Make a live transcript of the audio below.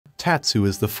Tatsu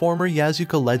is the former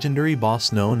Yakuza legendary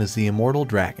boss known as the Immortal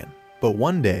Dragon. But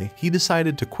one day, he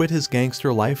decided to quit his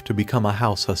gangster life to become a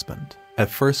house husband. At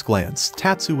first glance,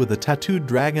 Tatsu with a tattooed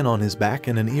dragon on his back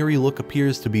and an eerie look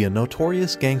appears to be a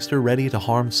notorious gangster ready to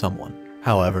harm someone.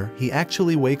 However, he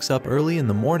actually wakes up early in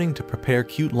the morning to prepare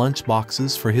cute lunch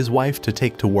boxes for his wife to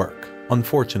take to work.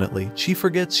 Unfortunately, she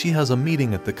forgets she has a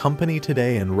meeting at the company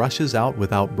today and rushes out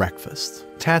without breakfast.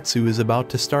 Tatsu is about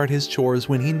to start his chores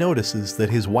when he notices that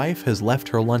his wife has left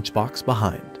her lunchbox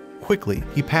behind. Quickly,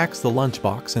 he packs the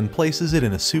lunchbox and places it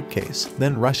in a suitcase,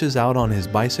 then rushes out on his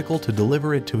bicycle to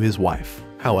deliver it to his wife.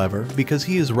 However, because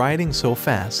he is riding so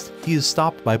fast, he is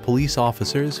stopped by police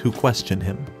officers who question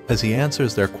him. As he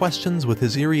answers their questions with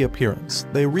his eerie appearance,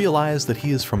 they realize that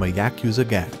he is from a Yakuza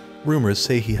gang. Rumors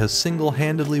say he has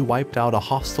single-handedly wiped out a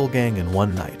hostile gang in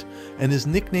one night, and is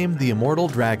nicknamed the Immortal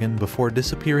Dragon before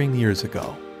disappearing years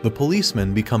ago. The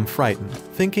policemen become frightened,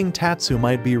 thinking Tatsu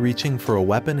might be reaching for a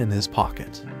weapon in his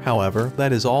pocket. However,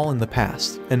 that is all in the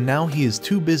past, and now he is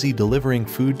too busy delivering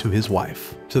food to his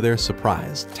wife. To their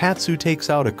surprise, Tatsu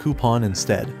takes out a coupon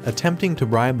instead, attempting to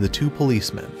bribe the two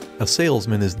policemen. A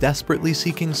salesman is desperately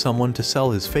seeking someone to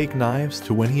sell his fake knives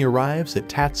to when he arrives at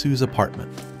Tatsu's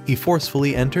apartment. He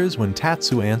forcefully enters when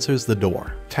Tatsu answers the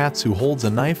door. Tatsu holds a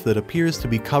knife that appears to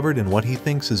be covered in what he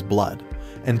thinks is blood,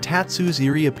 and Tatsu's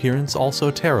eerie appearance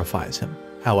also terrifies him.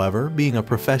 However, being a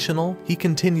professional, he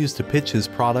continues to pitch his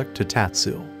product to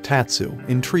Tatsu. Tatsu,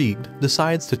 intrigued,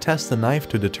 decides to test the knife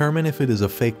to determine if it is a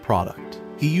fake product.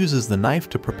 He uses the knife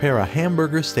to prepare a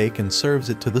hamburger steak and serves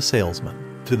it to the salesman.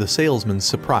 To the salesman's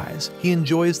surprise, he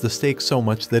enjoys the steak so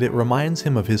much that it reminds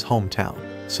him of his hometown.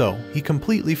 So, he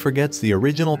completely forgets the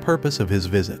original purpose of his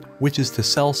visit, which is to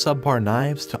sell subpar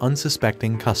knives to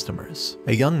unsuspecting customers.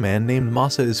 A young man named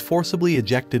Masa is forcibly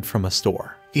ejected from a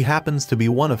store. He happens to be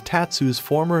one of Tatsu's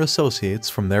former associates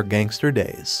from their gangster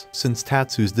days. Since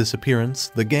Tatsu's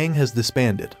disappearance, the gang has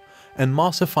disbanded, and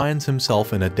Masa finds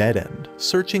himself in a dead end,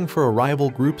 searching for a rival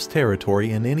group's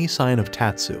territory and any sign of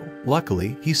Tatsu.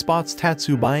 Luckily, he spots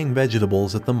Tatsu buying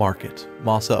vegetables at the market.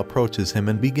 Masa approaches him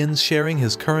and begins sharing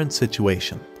his current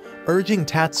situation, urging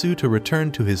Tatsu to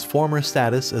return to his former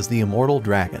status as the Immortal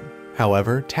Dragon.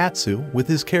 However, Tatsu, with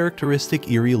his characteristic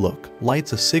eerie look,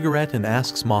 lights a cigarette and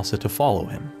asks Masa to follow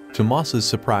him. To Masa's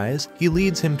surprise, he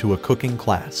leads him to a cooking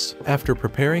class. After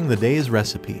preparing the day's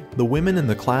recipe, the women in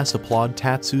the class applaud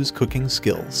Tatsu's cooking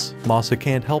skills. Masa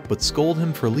can't help but scold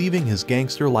him for leaving his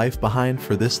gangster life behind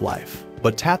for this life.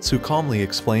 But Tatsu calmly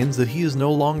explains that he is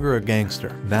no longer a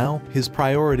gangster. Now, his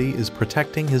priority is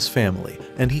protecting his family,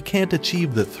 and he can't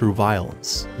achieve that through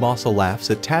violence. Masa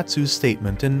laughs at Tatsu's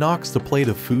statement and knocks the plate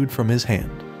of food from his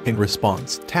hand. In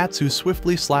response, Tatsu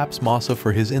swiftly slaps Masa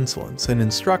for his insolence and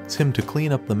instructs him to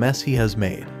clean up the mess he has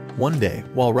made. One day,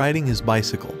 while riding his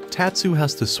bicycle, Tatsu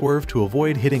has to swerve to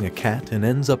avoid hitting a cat and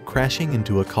ends up crashing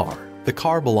into a car. The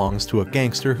car belongs to a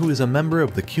gangster who is a member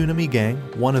of the Kunami gang,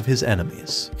 one of his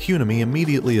enemies. Kunami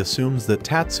immediately assumes that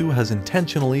Tatsu has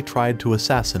intentionally tried to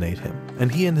assassinate him,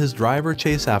 and he and his driver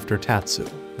chase after Tatsu.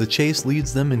 The chase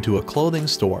leads them into a clothing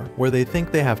store where they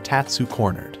think they have Tatsu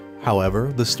cornered.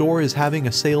 However, the store is having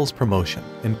a sales promotion,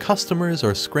 and customers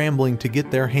are scrambling to get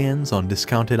their hands on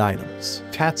discounted items.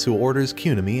 Tatsu orders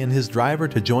Kunami and his driver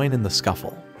to join in the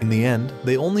scuffle. In the end,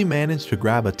 they only manage to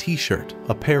grab a t-shirt,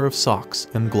 a pair of socks,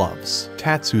 and gloves.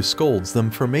 Tatsu scolds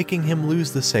them for making him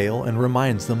lose the sale and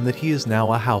reminds them that he is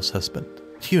now a house husband.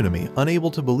 Kunami, unable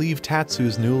to believe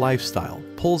Tatsu's new lifestyle,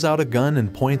 pulls out a gun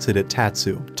and points it at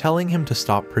Tatsu, telling him to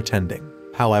stop pretending.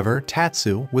 However,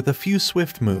 Tatsu, with a few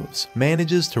swift moves,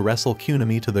 manages to wrestle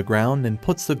Kunami to the ground and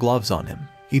puts the gloves on him.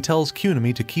 He tells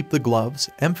Kunami to keep the gloves,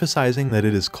 emphasizing that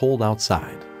it is cold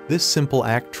outside. This simple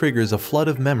act triggers a flood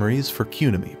of memories for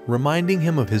Kunami, reminding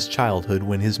him of his childhood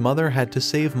when his mother had to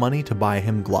save money to buy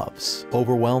him gloves.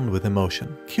 Overwhelmed with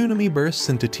emotion, Kunami bursts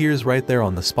into tears right there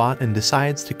on the spot and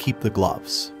decides to keep the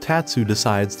gloves. Tatsu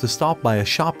decides to stop by a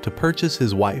shop to purchase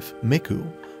his wife, Miku,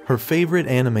 her favorite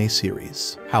anime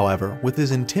series. However, with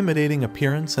his intimidating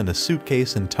appearance and a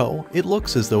suitcase in tow, it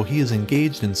looks as though he is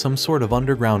engaged in some sort of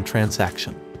underground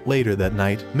transaction. Later that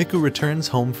night, Miku returns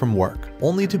home from work,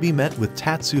 only to be met with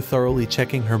Tatsu thoroughly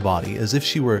checking her body as if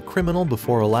she were a criminal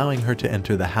before allowing her to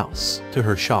enter the house. To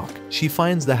her shock, she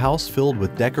finds the house filled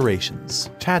with decorations.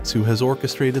 Tatsu has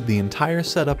orchestrated the entire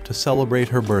setup to celebrate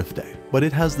her birthday, but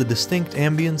it has the distinct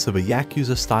ambience of a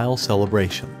Yakuza-style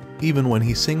celebration. Even when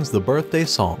he sings the birthday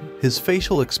song, his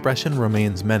facial expression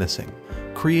remains menacing,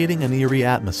 creating an eerie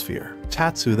atmosphere.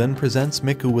 Tatsu then presents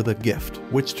Miku with a gift,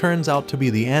 which turns out to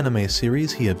be the anime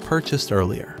series he had purchased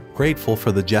earlier. Grateful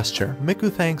for the gesture,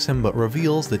 Miku thanks him but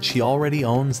reveals that she already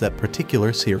owns that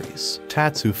particular series.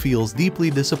 Tatsu feels deeply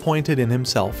disappointed in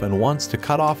himself and wants to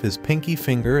cut off his pinky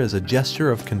finger as a gesture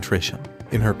of contrition.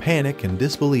 In her panic and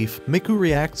disbelief, Miku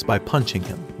reacts by punching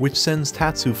him, which sends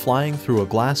Tatsu flying through a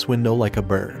glass window like a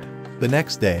bird. The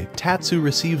next day, Tatsu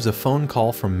receives a phone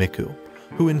call from Miku,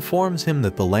 who informs him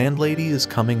that the landlady is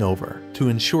coming over. To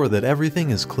ensure that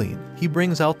everything is clean, he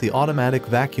brings out the automatic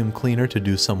vacuum cleaner to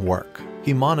do some work.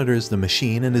 He monitors the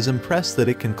machine and is impressed that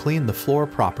it can clean the floor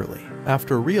properly.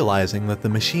 After realizing that the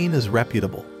machine is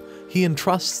reputable, he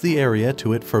entrusts the area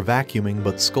to it for vacuuming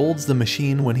but scolds the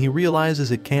machine when he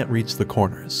realizes it can't reach the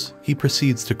corners. He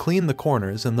proceeds to clean the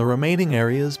corners and the remaining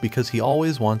areas because he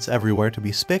always wants everywhere to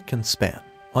be spick and span.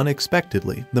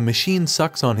 Unexpectedly, the machine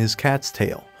sucks on his cat's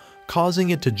tail, causing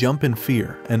it to jump in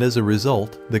fear, and as a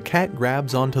result, the cat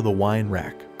grabs onto the wine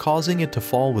rack, causing it to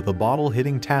fall with a bottle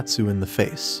hitting Tatsu in the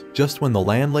face. Just when the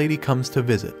landlady comes to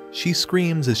visit, she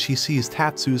screams as she sees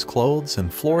Tatsu's clothes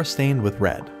and floor stained with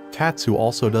red. Tatsu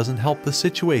also doesn't help the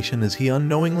situation as he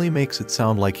unknowingly makes it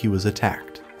sound like he was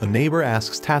attacked. A neighbor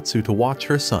asks Tatsu to watch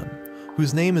her son,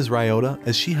 whose name is Ryota,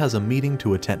 as she has a meeting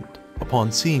to attend.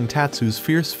 Upon seeing Tatsu's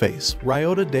fierce face,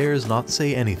 Ryota dares not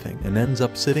say anything and ends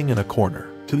up sitting in a corner.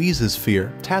 To ease his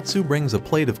fear, Tatsu brings a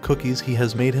plate of cookies he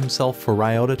has made himself for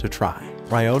Ryota to try.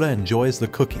 Ryota enjoys the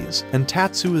cookies, and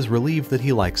Tatsu is relieved that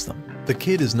he likes them. The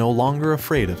kid is no longer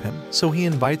afraid of him, so he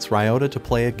invites Ryota to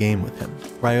play a game with him.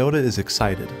 Ryota is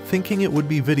excited, thinking it would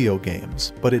be video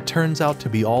games, but it turns out to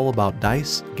be all about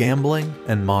dice, gambling,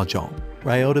 and mahjong.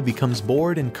 Ryota becomes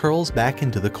bored and curls back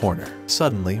into the corner.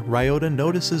 Suddenly, Ryota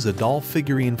notices a doll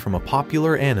figurine from a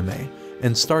popular anime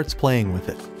and starts playing with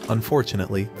it.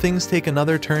 Unfortunately, things take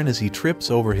another turn as he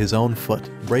trips over his own foot,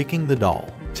 breaking the doll.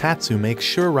 Tatsu makes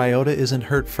sure Ryota isn't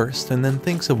hurt first and then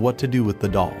thinks of what to do with the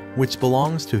doll, which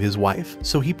belongs to his wife,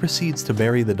 so he proceeds to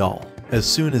bury the doll. As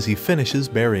soon as he finishes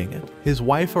burying it, his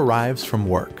wife arrives from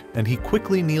work, and he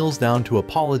quickly kneels down to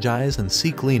apologize and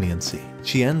seek leniency.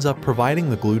 She ends up providing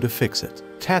the glue to fix it.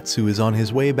 Tatsu is on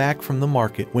his way back from the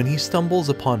market when he stumbles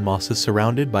upon Masa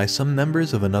surrounded by some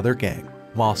members of another gang.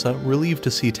 Masa, relieved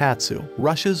to see Tatsu,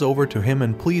 rushes over to him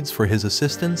and pleads for his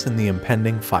assistance in the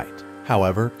impending fight.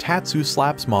 However, Tatsu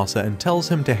slaps Masa and tells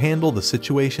him to handle the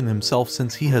situation himself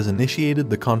since he has initiated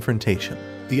the confrontation.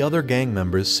 The other gang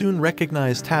members soon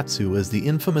recognize Tatsu as the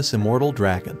infamous Immortal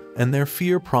Dragon, and their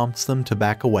fear prompts them to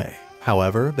back away.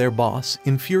 However, their boss,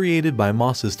 infuriated by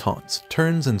Masa's taunts,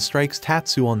 turns and strikes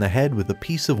Tatsu on the head with a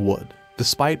piece of wood.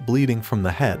 Despite bleeding from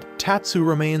the head, Tatsu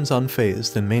remains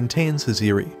unfazed and maintains his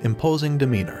eerie, imposing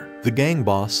demeanor. The gang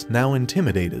boss, now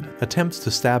intimidated, attempts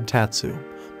to stab Tatsu,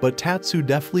 but Tatsu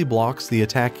deftly blocks the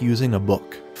attack using a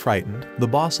book. Frightened, the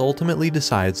boss ultimately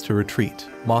decides to retreat.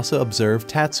 Masa observed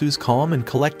Tatsu's calm and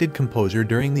collected composure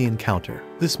during the encounter.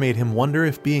 This made him wonder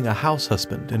if being a house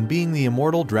husband and being the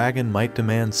immortal dragon might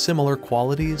demand similar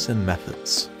qualities and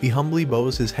methods. He humbly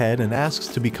bows his head and asks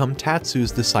to become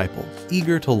Tatsu's disciple,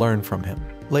 eager to learn from him.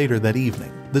 Later that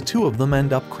evening, the two of them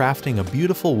end up crafting a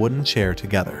beautiful wooden chair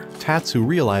together. Tatsu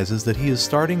realizes that he is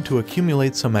starting to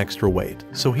accumulate some extra weight,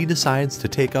 so he decides to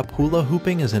take up hula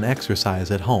hooping as an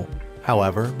exercise at home.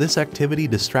 However, this activity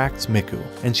distracts Miku,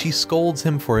 and she scolds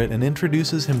him for it and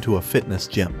introduces him to a fitness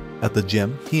gym. At the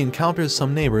gym, he encounters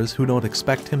some neighbors who don't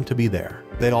expect him to be there.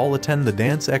 They all attend the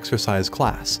dance exercise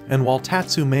class, and while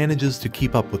Tatsu manages to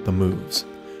keep up with the moves,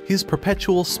 his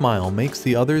perpetual smile makes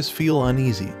the others feel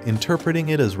uneasy, interpreting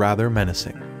it as rather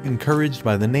menacing. Encouraged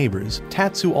by the neighbors,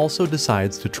 Tatsu also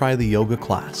decides to try the yoga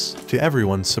class. To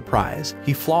everyone's surprise,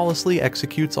 he flawlessly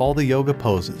executes all the yoga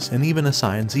poses and even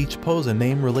assigns each pose a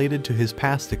name related to his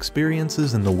past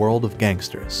experiences in the world of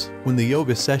gangsters. When the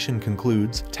yoga session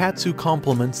concludes, Tatsu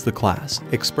compliments the class,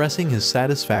 expressing his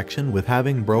satisfaction with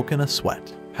having broken a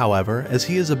sweat. However, as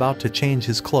he is about to change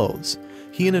his clothes,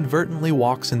 he inadvertently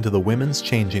walks into the women's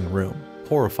changing room.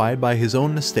 Horrified by his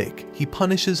own mistake, he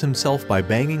punishes himself by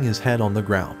banging his head on the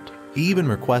ground. He even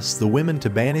requests the women to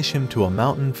banish him to a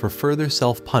mountain for further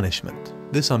self-punishment.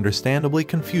 This understandably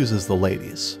confuses the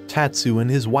ladies. Tatsu and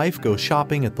his wife go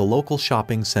shopping at the local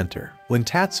shopping center. When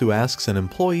Tatsu asks an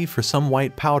employee for some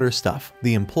white powder stuff,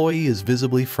 the employee is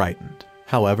visibly frightened.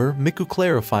 However, Miku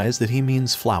clarifies that he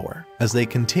means flour. As they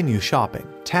continue shopping,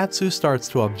 Tatsu starts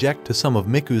to object to some of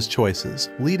Miku's choices,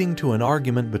 leading to an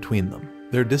argument between them.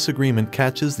 Their disagreement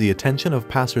catches the attention of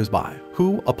passersby,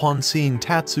 who, upon seeing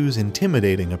Tatsu's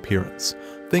intimidating appearance,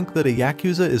 think that a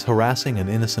Yakuza is harassing an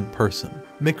innocent person.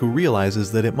 Miku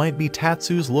realizes that it might be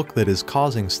Tatsu's look that is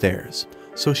causing stares,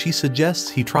 so she suggests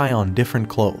he try on different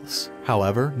clothes.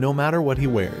 However, no matter what he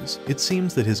wears, it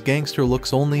seems that his gangster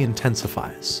looks only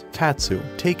intensifies. Tatsu,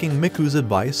 taking Miku's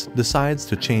advice, decides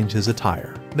to change his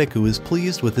attire. Miku is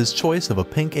pleased with his choice of a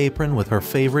pink apron with her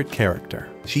favorite character.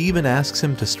 She even asks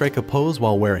him to strike a pose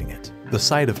while wearing it. The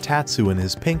sight of Tatsu in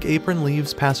his pink apron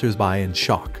leaves passersby in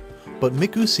shock, but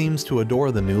Miku seems to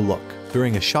adore the new look.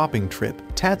 During a shopping trip,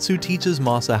 Tatsu teaches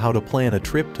Masa how to plan a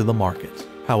trip to the market.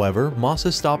 However,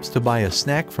 Masa stops to buy a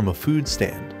snack from a food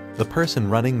stand. The person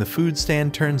running the food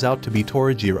stand turns out to be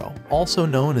Torajiro, also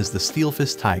known as the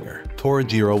Steel-Fist Tiger.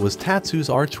 Torajiro was Tatsu's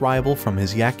arch-rival from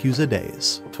his Yakuza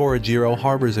days. Torajiro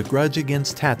harbors a grudge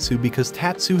against Tatsu because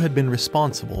Tatsu had been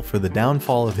responsible for the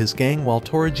downfall of his gang while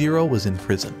Torajiro was in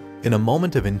prison. In a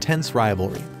moment of intense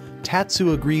rivalry,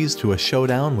 Tatsu agrees to a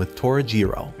showdown with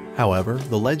Torajiro. However,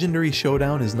 the legendary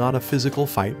showdown is not a physical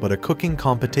fight but a cooking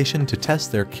competition to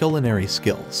test their culinary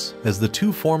skills. As the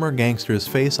two former gangsters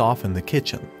face off in the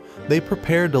kitchen, they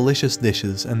prepare delicious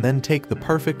dishes and then take the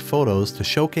perfect photos to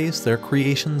showcase their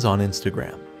creations on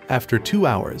Instagram. After 2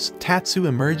 hours, Tatsu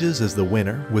emerges as the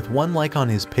winner with 1 like on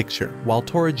his picture, while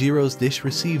Torajiro's dish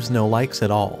receives no likes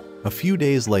at all. A few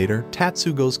days later,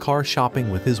 Tatsu goes car shopping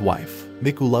with his wife.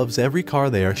 Miku loves every car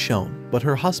they are shown, but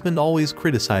her husband always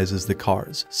criticizes the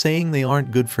cars, saying they aren't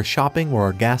good for shopping or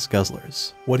are gas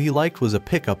guzzlers. What he liked was a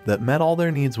pickup that met all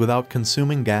their needs without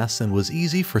consuming gas and was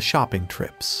easy for shopping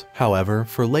trips. However,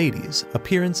 for ladies,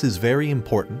 appearance is very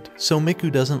important, so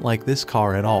Miku doesn't like this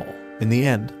car at all. In the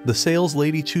end, the sales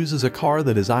lady chooses a car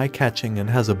that is eye-catching and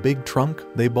has a big trunk.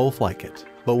 They both like it.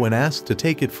 But when asked to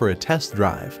take it for a test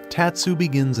drive, Tatsu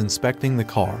begins inspecting the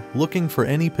car, looking for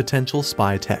any potential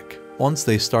spy tech. Once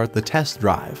they start the test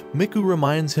drive, Miku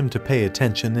reminds him to pay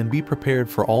attention and be prepared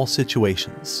for all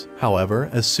situations. However,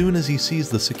 as soon as he sees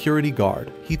the security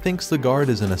guard, he thinks the guard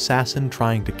is an assassin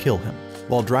trying to kill him.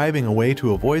 While driving away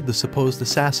to avoid the supposed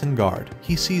assassin guard,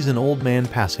 he sees an old man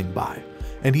passing by,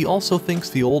 and he also thinks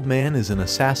the old man is an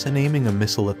assassin aiming a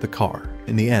missile at the car.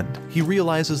 In the end, he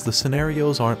realizes the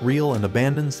scenarios aren't real and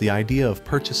abandons the idea of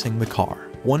purchasing the car.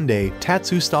 One day,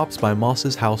 Tatsu stops by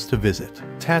Masa's house to visit.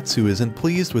 Tatsu isn't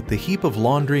pleased with the heap of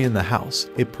laundry in the house.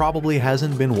 It probably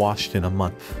hasn't been washed in a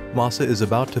month. Masa is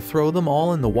about to throw them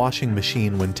all in the washing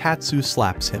machine when Tatsu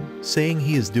slaps him, saying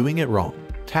he is doing it wrong.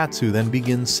 Tatsu then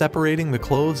begins separating the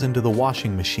clothes into the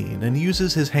washing machine and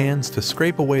uses his hands to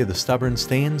scrape away the stubborn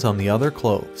stains on the other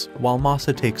clothes, while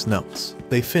Masa takes notes.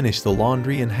 They finish the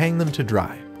laundry and hang them to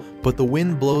dry, but the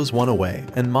wind blows one away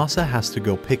and Masa has to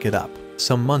go pick it up.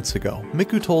 Some months ago,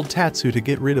 Miku told Tatsu to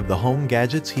get rid of the home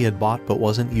gadgets he had bought but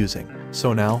wasn't using.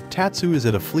 So now, Tatsu is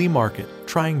at a flea market,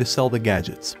 trying to sell the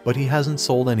gadgets, but he hasn't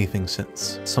sold anything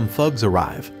since. Some thugs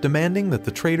arrive, demanding that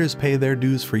the traders pay their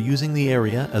dues for using the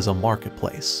area as a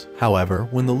marketplace. However,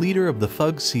 when the leader of the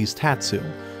thugs sees Tatsu,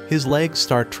 his legs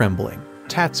start trembling.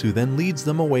 Tatsu then leads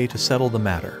them away to settle the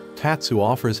matter. Tatsu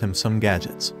offers him some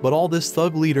gadgets, but all this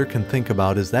thug leader can think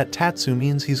about is that Tatsu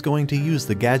means he's going to use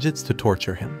the gadgets to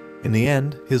torture him. In the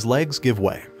end, his legs give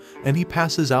way, and he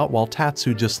passes out while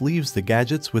Tatsu just leaves the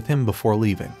gadgets with him before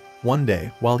leaving. One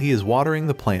day, while he is watering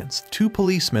the plants, 2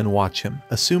 policemen watch him,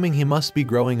 assuming he must be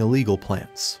growing illegal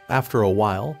plants. After a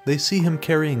while, they see him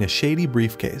carrying a shady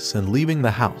briefcase and leaving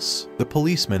the house. The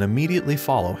policemen immediately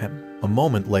follow him. A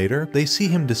moment later, they see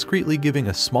him discreetly giving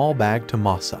a small bag to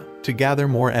Masa. To gather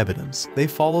more evidence, they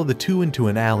follow the two into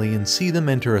an alley and see them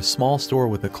enter a small store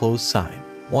with a closed sign.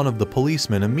 One of the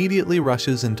policemen immediately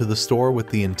rushes into the store with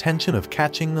the intention of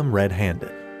catching them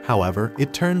red-handed. However,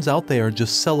 it turns out they are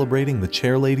just celebrating the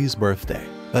chairlady's birthday.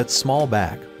 That small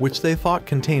bag, which they thought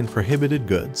contained prohibited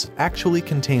goods, actually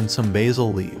contained some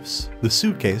basil leaves. The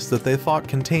suitcase that they thought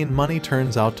contained money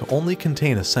turns out to only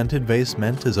contain a scented vase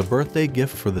meant as a birthday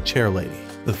gift for the chairlady.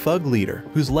 The thug leader,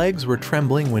 whose legs were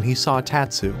trembling when he saw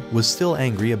Tatsu, was still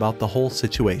angry about the whole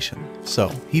situation. So,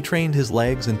 he trained his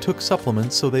legs and took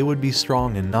supplements so they would be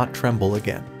strong and not tremble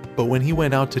again. But when he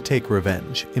went out to take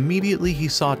revenge, immediately he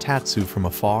saw Tatsu from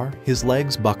afar, his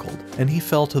legs buckled, and he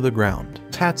fell to the ground.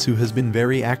 Tatsu has been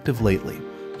very active lately,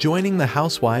 joining the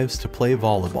housewives to play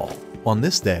volleyball. On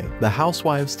this day, the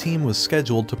housewives team was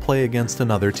scheduled to play against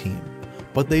another team.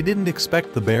 But they didn't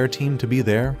expect the bear team to be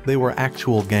there. They were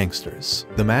actual gangsters.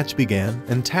 The match began,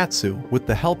 and Tatsu, with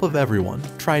the help of everyone,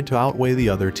 tried to outweigh the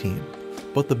other team.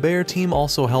 But the bear team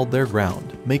also held their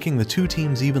ground, making the two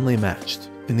teams evenly matched.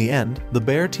 In the end, the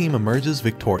bear team emerges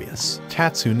victorious.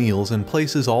 Tatsu kneels and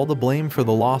places all the blame for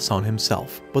the loss on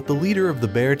himself, but the leader of the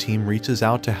bear team reaches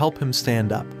out to help him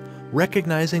stand up,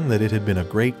 recognizing that it had been a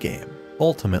great game.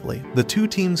 Ultimately, the two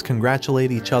teams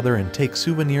congratulate each other and take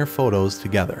souvenir photos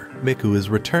together. Miku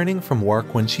is returning from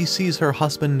work when she sees her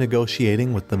husband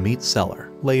negotiating with the meat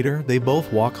seller. Later, they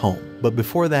both walk home, but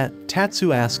before that,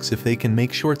 Tatsu asks if they can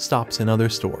make short stops in other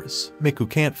stores. Miku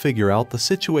can't figure out the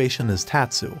situation as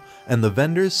Tatsu, and the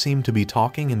vendors seem to be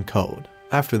talking in code.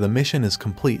 After the mission is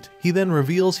complete, he then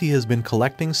reveals he has been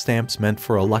collecting stamps meant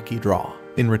for a lucky draw.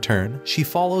 In return, she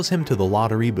follows him to the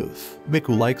lottery booth.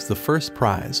 Miku likes the first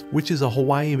prize, which is a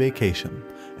Hawaii vacation,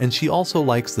 and she also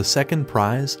likes the second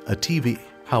prize, a TV.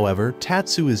 However,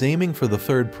 Tatsu is aiming for the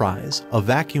third prize, a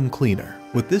vacuum cleaner.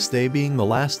 With this day being the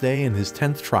last day in his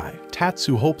 10th try,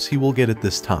 Tatsu hopes he will get it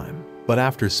this time. But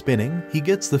after spinning, he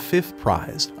gets the fifth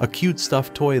prize, a cute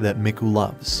stuffed toy that Miku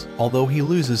loves. Although he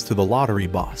loses to the lottery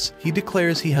boss, he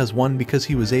declares he has won because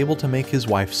he was able to make his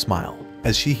wife smile.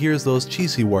 As she hears those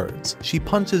cheesy words, she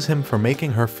punches him for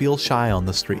making her feel shy on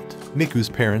the street. Miku's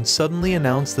parents suddenly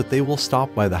announce that they will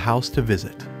stop by the house to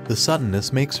visit. The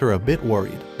suddenness makes her a bit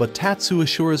worried, but Tatsu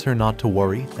assures her not to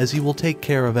worry as he will take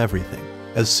care of everything.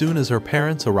 As soon as her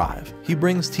parents arrive, he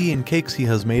brings tea and cakes he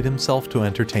has made himself to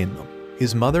entertain them.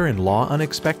 His mother-in-law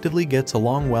unexpectedly gets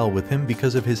along well with him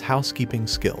because of his housekeeping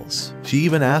skills. She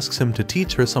even asks him to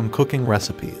teach her some cooking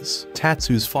recipes.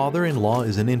 Tatsu's father-in-law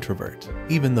is an introvert.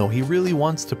 Even though he really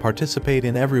wants to participate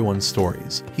in everyone's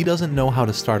stories, he doesn't know how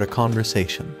to start a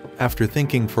conversation. After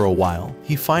thinking for a while,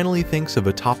 he finally thinks of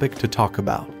a topic to talk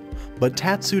about. But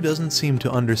Tatsu doesn't seem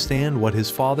to understand what his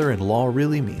father-in-law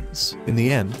really means. In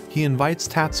the end, he invites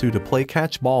Tatsu to play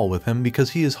catch ball with him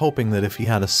because he is hoping that if he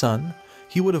had a son,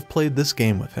 he would have played this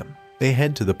game with him. They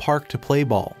head to the park to play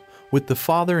ball, with the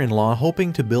father-in-law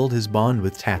hoping to build his bond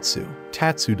with Tatsu.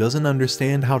 Tatsu doesn't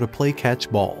understand how to play catch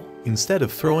ball. Instead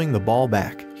of throwing the ball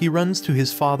back, he runs to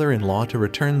his father-in-law to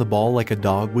return the ball like a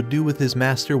dog would do with his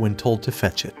master when told to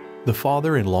fetch it. The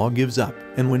father-in-law gives up,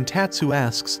 and when Tatsu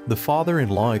asks, the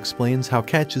father-in-law explains how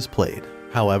catch is played.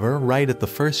 However, right at the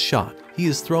first shot, he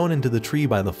is thrown into the tree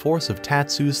by the force of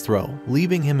Tatsu's throw,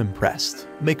 leaving him impressed.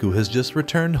 Miku has just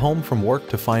returned home from work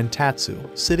to find Tatsu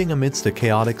sitting amidst a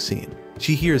chaotic scene.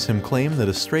 She hears him claim that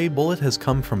a stray bullet has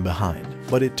come from behind,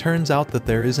 but it turns out that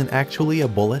there isn't actually a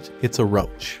bullet, it's a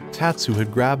roach. Tatsu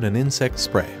had grabbed an insect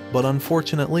spray, but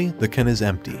unfortunately, the can is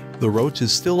empty. The roach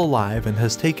is still alive and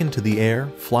has taken to the air,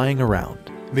 flying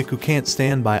around. Miku can't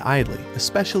stand by idly,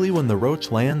 especially when the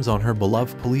roach lands on her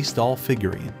beloved police doll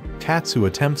figurine. Tatsu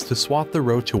attempts to swat the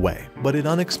roach away, but it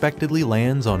unexpectedly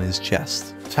lands on his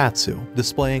chest. Tatsu,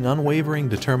 displaying unwavering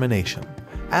determination,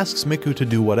 asks Miku to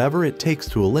do whatever it takes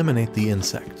to eliminate the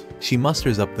insect. She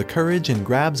musters up the courage and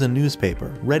grabs a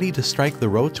newspaper, ready to strike the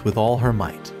roach with all her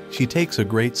might. She takes a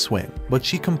great swing, but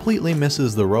she completely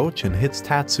misses the roach and hits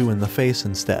Tatsu in the face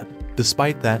instead.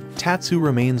 Despite that, Tatsu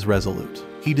remains resolute.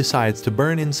 He decides to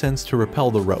burn incense to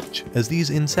repel the roach, as these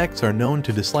insects are known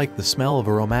to dislike the smell of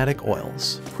aromatic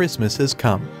oils. Christmas has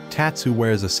come. Tatsu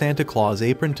wears a Santa Claus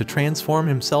apron to transform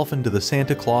himself into the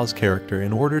Santa Claus character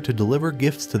in order to deliver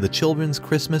gifts to the children's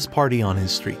Christmas party on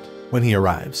his street. When he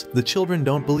arrives, the children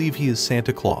don't believe he is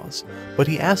Santa Claus, but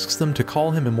he asks them to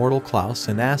call him Immortal Klaus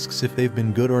and asks if they've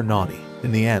been good or naughty.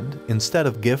 In the end, instead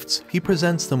of gifts, he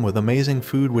presents them with amazing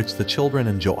food which the children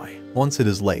enjoy. Once it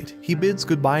is late, he bids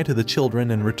goodbye to the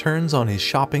children and returns on his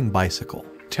shopping bicycle.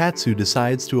 Tatsu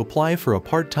decides to apply for a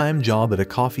part-time job at a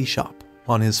coffee shop.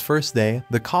 On his first day,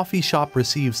 the coffee shop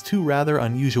receives two rather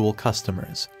unusual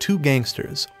customers, two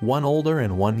gangsters, one older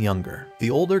and one younger.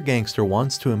 The older gangster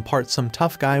wants to impart some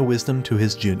tough guy wisdom to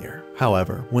his junior.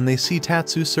 However, when they see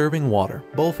Tatsu serving water,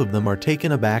 both of them are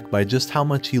taken aback by just how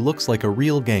much he looks like a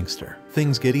real gangster.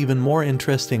 Things get even more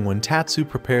interesting when Tatsu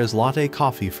prepares latte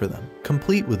coffee for them,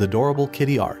 complete with adorable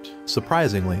kitty art.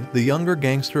 Surprisingly, the younger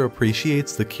gangster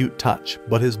appreciates the cute touch,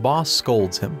 but his boss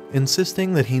scolds him,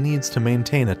 insisting that he needs to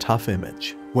maintain a tough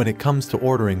image. When it comes to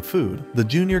ordering food, the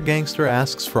junior gangster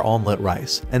asks for omelette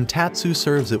rice, and Tatsu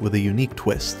serves it with a unique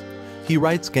twist. He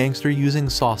writes gangster using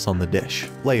sauce on the dish.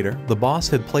 Later, the boss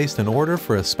had placed an order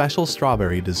for a special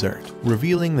strawberry dessert,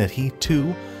 revealing that he,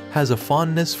 too, has a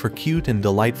fondness for cute and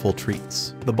delightful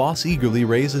treats. The boss eagerly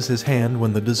raises his hand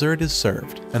when the dessert is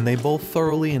served, and they both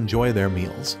thoroughly enjoy their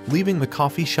meals, leaving the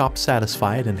coffee shop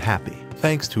satisfied and happy.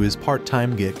 Thanks to his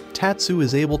part-time gig, Tatsu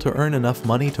is able to earn enough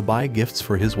money to buy gifts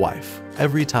for his wife.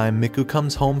 Every time Miku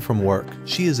comes home from work,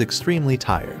 she is extremely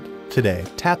tired. Today,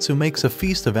 Tatsu makes a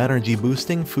feast of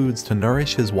energy-boosting foods to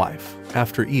nourish his wife.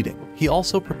 After eating, he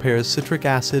also prepares citric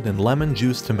acid and lemon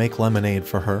juice to make lemonade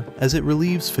for her, as it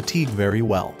relieves fatigue very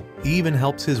well. He even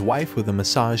helps his wife with a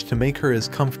massage to make her as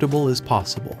comfortable as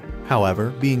possible.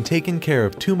 However, being taken care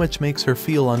of too much makes her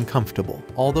feel uncomfortable,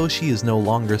 although she is no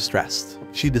longer stressed.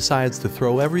 She decides to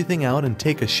throw everything out and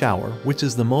take a shower, which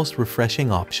is the most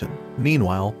refreshing option.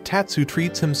 Meanwhile, Tatsu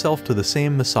treats himself to the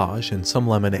same massage and some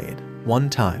lemonade. One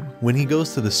time, when he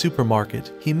goes to the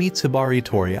supermarket, he meets Hibari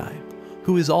Torii,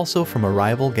 who is also from a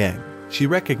rival gang. She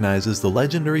recognizes the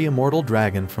legendary immortal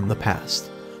dragon from the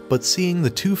past, but seeing the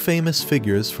two famous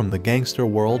figures from the gangster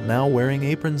world now wearing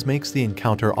aprons makes the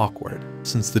encounter awkward.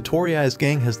 Since the Torii's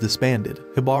gang has disbanded,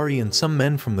 Hibari and some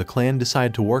men from the clan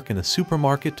decide to work in a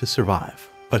supermarket to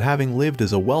survive. But having lived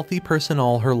as a wealthy person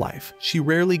all her life, she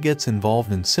rarely gets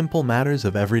involved in simple matters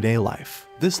of everyday life.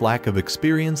 This lack of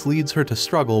experience leads her to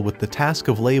struggle with the task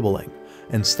of labeling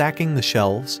and stacking the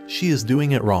shelves. She is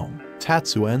doing it wrong.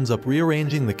 Tatsu ends up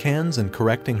rearranging the cans and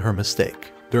correcting her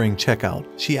mistake. During checkout,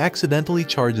 she accidentally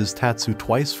charges Tatsu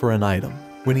twice for an item.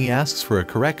 When he asks for a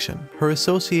correction, her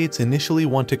associates initially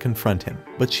want to confront him,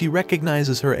 but she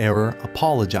recognizes her error,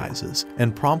 apologizes,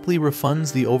 and promptly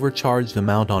refunds the overcharged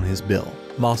amount on his bill.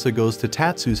 Masa goes to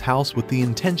Tatsu's house with the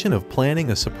intention of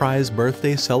planning a surprise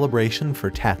birthday celebration for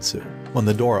Tatsu. When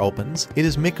the door opens, it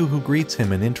is Miku who greets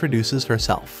him and introduces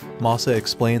herself. Masa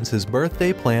explains his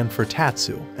birthday plan for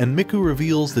Tatsu, and Miku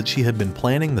reveals that she had been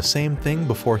planning the same thing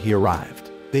before he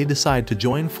arrived. They decide to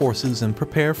join forces and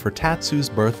prepare for Tatsu's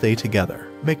birthday together.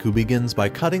 Miku begins by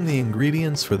cutting the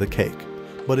ingredients for the cake,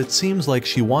 but it seems like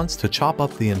she wants to chop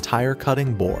up the entire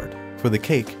cutting board. For the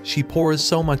cake, she pours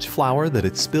so much flour that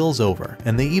it spills over,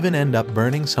 and they even end up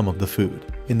burning some of the food.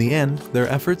 In the end, their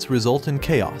efforts result in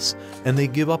chaos, and they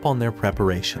give up on their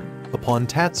preparation. Upon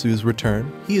Tatsu's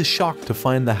return, he is shocked to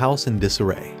find the house in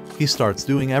disarray. He starts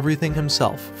doing everything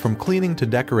himself, from cleaning to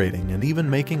decorating and even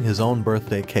making his own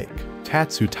birthday cake.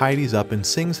 Tatsu tidies up and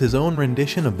sings his own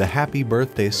rendition of the Happy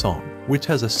Birthday song, which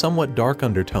has a somewhat dark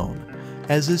undertone,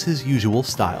 as is his usual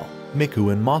style.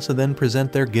 Miku and Masa then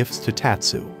present their gifts to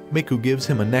Tatsu. Miku gives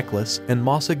him a necklace, and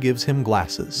Masa gives him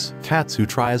glasses. Tatsu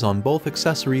tries on both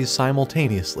accessories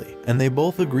simultaneously, and they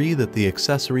both agree that the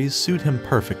accessories suit him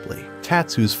perfectly.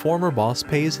 Tatsu's former boss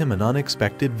pays him an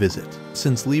unexpected visit.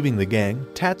 Since leaving the gang,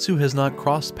 Tatsu has not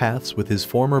crossed paths with his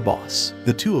former boss.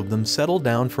 The two of them settle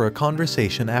down for a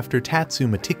conversation after Tatsu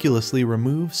meticulously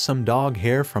removes some dog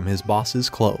hair from his boss's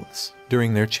clothes.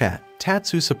 During their chat,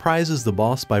 Tatsu surprises the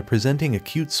boss by presenting a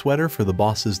cute sweater for the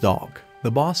boss's dog.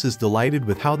 The boss is delighted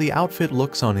with how the outfit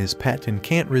looks on his pet and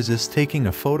can't resist taking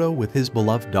a photo with his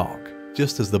beloved dog.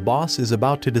 Just as the boss is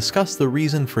about to discuss the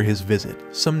reason for his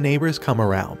visit, some neighbors come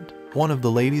around. One of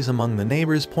the ladies among the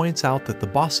neighbors points out that the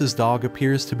boss's dog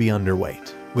appears to be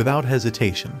underweight. Without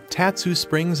hesitation, Tatsu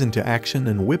springs into action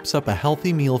and whips up a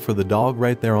healthy meal for the dog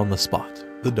right there on the spot.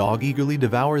 The dog eagerly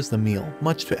devours the meal,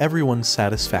 much to everyone's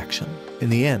satisfaction. In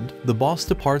the end, the boss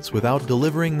departs without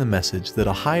delivering the message that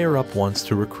a higher-up wants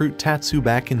to recruit Tatsu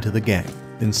back into the gang.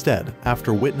 Instead,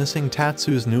 after witnessing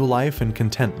Tatsu's new life and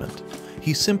contentment,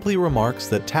 he simply remarks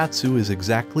that Tatsu is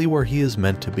exactly where he is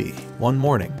meant to be. One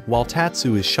morning, while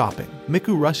Tatsu is shopping,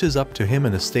 Miku rushes up to him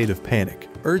in a state of panic,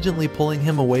 urgently pulling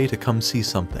him away to come see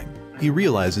something. He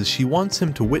realizes she wants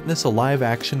him to witness a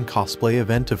live-action cosplay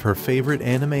event of her favorite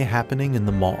anime happening in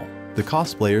the mall. The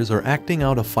cosplayers are acting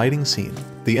out a fighting scene.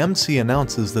 The MC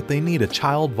announces that they need a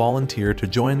child volunteer to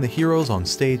join the heroes on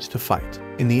stage to fight.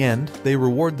 In the end, they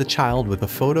reward the child with a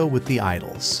photo with the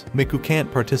idols. Miku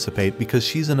can't participate because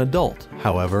she's an adult.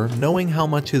 However, knowing how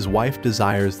much his wife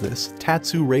desires this,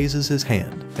 Tatsu raises his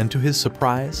hand, and to his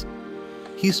surprise,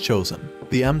 he's chosen.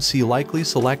 The MC likely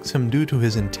selects him due to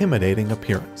his intimidating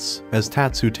appearance. As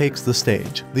Tatsu takes the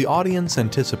stage, the audience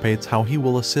anticipates how he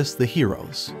will assist the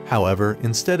heroes. However,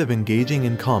 instead of engaging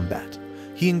in combat,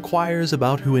 he inquires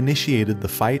about who initiated the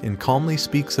fight and calmly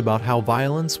speaks about how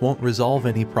violence won't resolve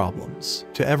any problems.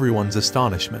 To everyone's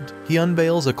astonishment, he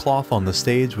unveils a cloth on the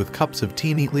stage with cups of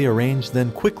tea neatly arranged,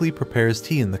 then quickly prepares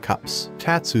tea in the cups.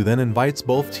 Tatsu then invites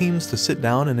both teams to sit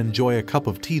down and enjoy a cup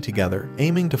of tea together,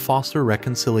 aiming to foster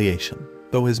reconciliation.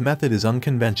 Though his method is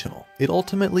unconventional, it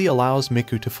ultimately allows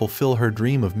Miku to fulfill her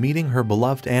dream of meeting her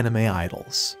beloved anime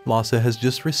idols. Masa has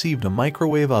just received a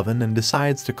microwave oven and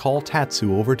decides to call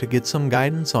Tatsu over to get some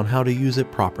guidance on how to use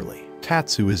it properly.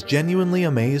 Tatsu is genuinely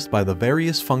amazed by the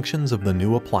various functions of the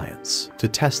new appliance. To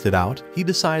test it out, he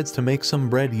decides to make some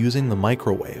bread using the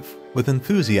microwave. With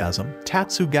enthusiasm,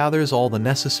 Tatsu gathers all the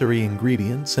necessary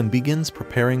ingredients and begins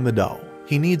preparing the dough.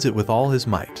 He kneads it with all his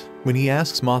might. When he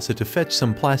asks Masa to fetch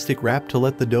some plastic wrap to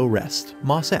let the dough rest,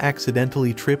 Masa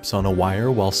accidentally trips on a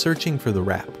wire while searching for the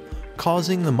wrap,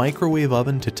 causing the microwave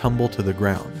oven to tumble to the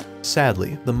ground.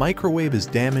 Sadly, the microwave is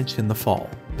damaged in the fall.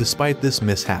 Despite this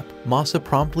mishap, Masa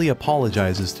promptly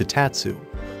apologizes to Tatsu,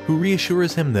 who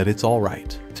reassures him that it's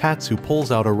alright. Tatsu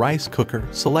pulls out a rice cooker,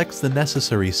 selects the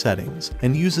necessary settings,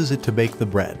 and uses it to bake the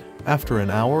bread. After an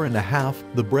hour and a half,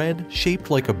 the bread, shaped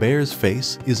like a bear's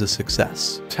face, is a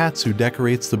success. Tatsu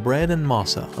decorates the bread and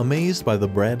Masa, amazed by the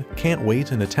bread, can't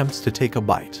wait and attempts to take a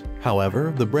bite.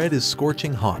 However, the bread is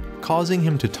scorching hot, causing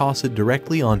him to toss it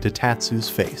directly onto Tatsu's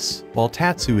face. While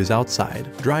Tatsu is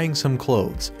outside, drying some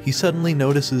clothes, he suddenly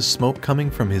notices smoke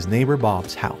coming from his neighbor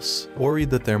Bob's house.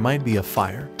 Worried that there might be a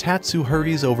fire, Tatsu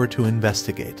hurries over to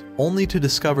investigate, only to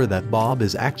discover that Bob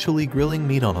is actually grilling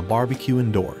meat on a barbecue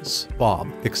indoors. Bob,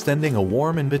 extending a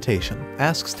warm invitation,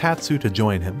 asks Tatsu to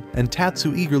join him, and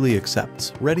Tatsu eagerly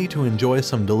accepts, ready to enjoy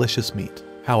some delicious meat.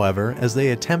 However, as they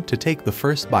attempt to take the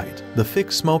first bite, the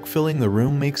thick smoke filling the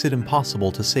room makes it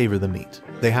impossible to savor the meat.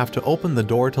 They have to open the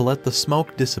door to let the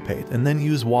smoke dissipate and then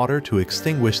use water to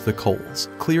extinguish the coals,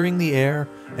 clearing the air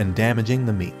and damaging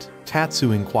the meat.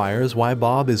 Tatsu inquires why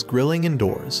Bob is grilling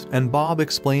indoors, and Bob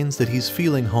explains that he's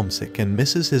feeling homesick and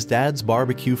misses his dad's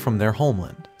barbecue from their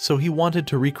homeland, so he wanted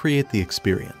to recreate the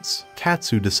experience.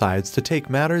 Tatsu decides to take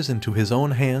matters into his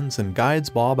own hands and guides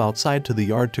Bob outside to the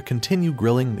yard to continue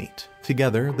grilling meat.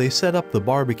 Together, they set up the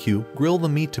barbecue, grill the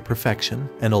meat to perfection,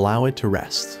 and allow it to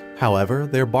rest. However,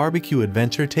 their barbecue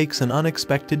adventure takes an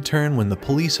unexpected turn when the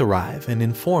police arrive and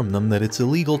inform them that it's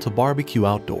illegal to barbecue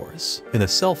outdoors. In a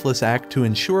selfless act to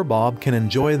ensure Bob can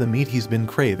enjoy the meat he's been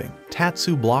craving,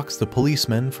 Tatsu blocks the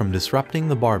policemen from disrupting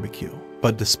the barbecue.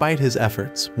 But despite his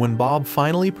efforts, when Bob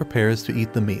finally prepares to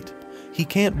eat the meat, he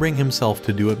can't bring himself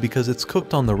to do it because it's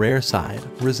cooked on the rare side,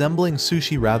 resembling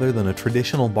sushi rather than a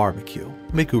traditional barbecue.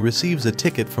 Miku receives a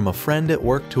ticket from a friend at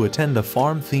work to attend a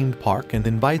farm-themed park and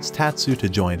invites Tatsu to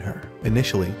join her.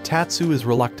 Initially, Tatsu is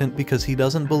reluctant because he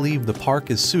doesn't believe the park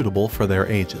is suitable for their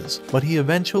ages, but he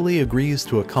eventually agrees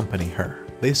to accompany her.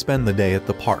 They spend the day at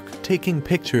the park, taking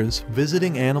pictures,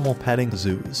 visiting animal petting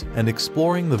zoos, and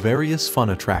exploring the various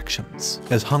fun attractions.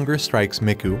 As hunger strikes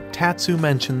Miku, Tatsu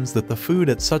mentions that the food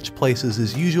at such places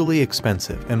is usually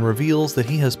expensive and reveals that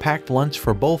he has packed lunch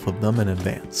for both of them in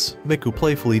advance. Miku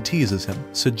playfully teases him,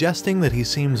 suggesting that he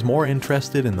seems more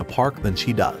interested in the park than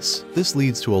she does. This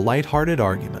leads to a light-hearted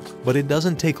argument, but it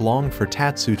doesn't take long for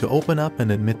Tatsu to open up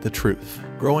and admit the truth.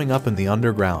 Growing up in the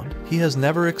underground, he has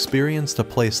never experienced a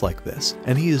place like this,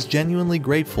 and he is genuinely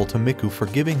grateful to Miku for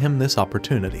giving him this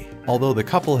opportunity. Although the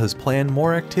couple has planned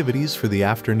more activities for the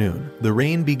afternoon, the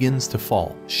rain begins to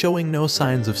fall, showing no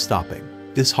signs of stopping.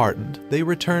 Disheartened, they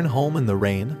return home in the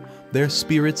rain, their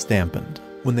spirits dampened.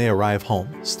 When they arrive home,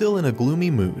 still in a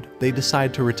gloomy mood, they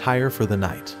decide to retire for the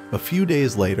night. A few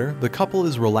days later, the couple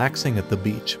is relaxing at the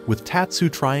beach, with Tatsu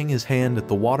trying his hand at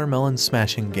the watermelon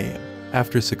smashing game.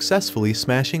 After successfully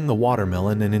smashing the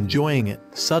watermelon and enjoying it,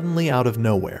 suddenly out of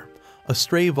nowhere, a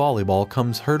stray volleyball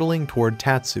comes hurtling toward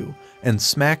Tatsu and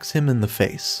smacks him in the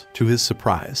face. To his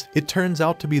surprise, it turns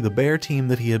out to be the bear team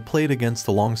that he had played against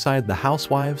alongside the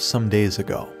housewives some days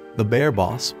ago. The bear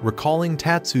boss, recalling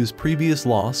Tatsu's previous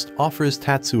loss, offers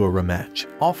Tatsu a rematch,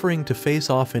 offering to face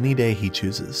off any day he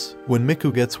chooses. When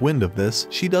Miku gets wind of this,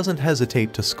 she doesn't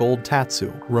hesitate to scold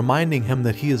Tatsu, reminding him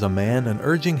that he is a man and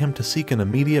urging him to seek an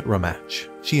immediate rematch.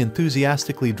 She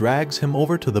enthusiastically drags him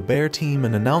over to the bear team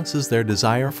and announces their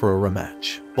desire for a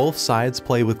rematch. Both sides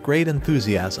play with great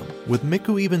enthusiasm, with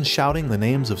Miku even shouting the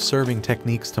names of serving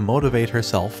techniques to motivate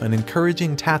herself and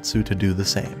encouraging Tatsu to do the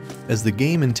same. As the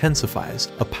game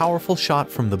intensifies, a powerful shot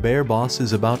from the bear boss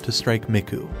is about to strike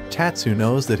Miku. Tatsu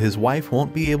knows that his wife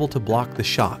won't be able to block the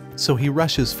shot, so he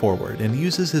rushes forward and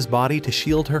uses his body to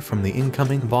shield her from the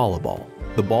incoming volleyball.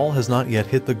 The ball has not yet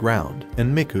hit the ground,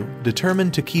 and Miku,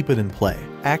 determined to keep it in play,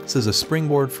 acts as a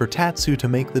springboard for Tatsu to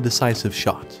make the decisive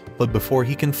shot. But before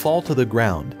he can fall to the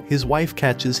ground, his wife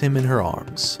catches him in her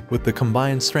arms. With the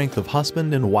combined strength of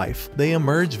husband and wife, they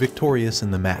emerge victorious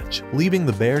in the match, leaving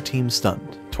the bear team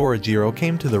stunned. Torajiro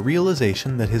came to the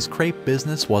realization that his crepe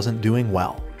business wasn't doing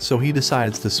well, so he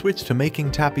decides to switch to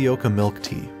making tapioca milk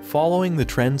tea, following the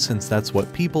trend since that's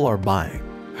what people are buying.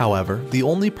 However, the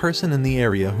only person in the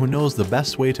area who knows the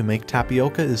best way to make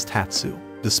tapioca is Tatsu.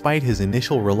 Despite his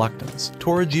initial reluctance,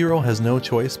 Torajiro has no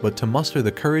choice but to muster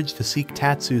the courage to seek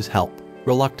Tatsu's help.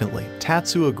 Reluctantly,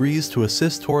 Tatsu agrees to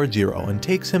assist Torajiro and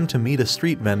takes him to meet a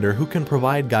street vendor who can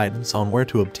provide guidance on where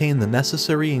to obtain the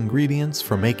necessary ingredients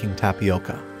for making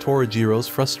tapioca. Torajiro's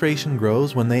frustration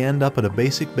grows when they end up at a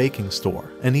basic baking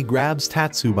store, and he grabs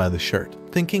Tatsu by the shirt,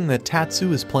 thinking that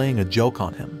Tatsu is playing a joke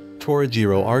on him.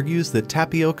 Torajiro argues that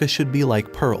tapioca should be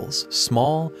like pearls,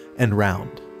 small and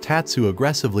round. Tatsu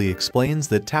aggressively explains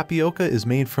that tapioca is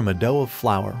made from a dough of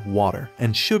flour, water,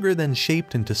 and sugar then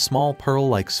shaped into small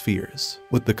pearl-like spheres.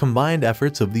 With the combined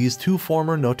efforts of these two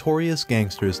former notorious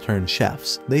gangsters turned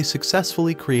chefs, they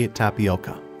successfully create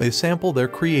tapioca. They sample their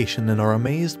creation and are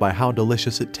amazed by how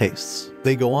delicious it tastes.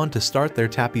 They go on to start their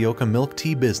tapioca milk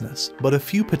tea business, but a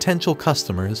few potential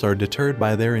customers are deterred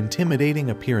by their intimidating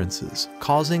appearances,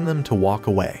 causing them to walk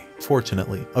away.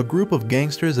 Fortunately, a group of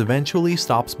gangsters eventually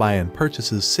stops by and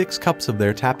purchases 6 cups of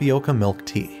their tapioca milk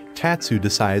tea. Tatsu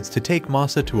decides to take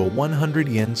Masa to a 100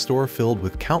 yen store filled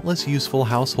with countless useful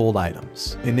household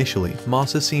items. Initially,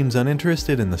 Masa seems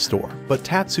uninterested in the store, but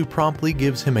Tatsu promptly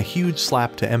gives him a huge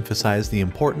slap to emphasize the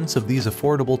importance of these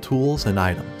affordable tools and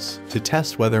items. To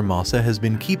test whether Masa has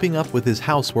been keeping up with his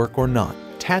housework or not,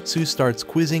 Tatsu starts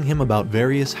quizzing him about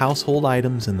various household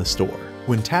items in the store.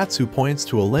 When Tatsu points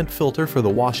to a lint filter for the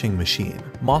washing machine,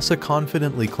 Masa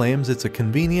confidently claims it's a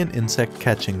convenient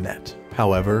insect-catching net.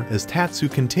 However, as Tatsu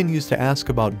continues to ask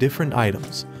about different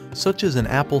items, such as an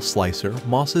apple slicer,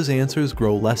 Masa's answers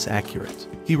grow less accurate.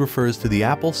 He refers to the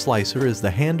apple slicer as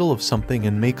the handle of something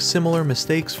and makes similar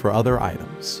mistakes for other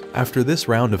items. After this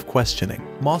round of questioning,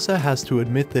 Masa has to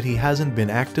admit that he hasn't been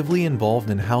actively involved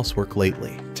in housework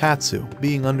lately. Tatsu,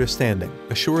 being understanding,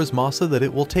 assures Masa that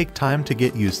it will take time to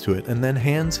get used to it and then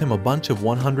hands him a bunch of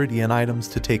 100 yen items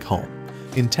to take home,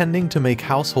 intending to make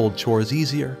household chores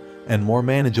easier and more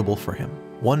manageable for him.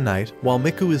 One night, while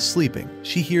Miku is sleeping,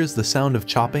 she hears the sound of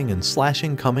chopping and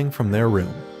slashing coming from their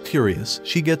room. Curious,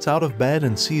 she gets out of bed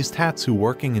and sees Tatsu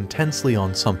working intensely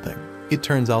on something. It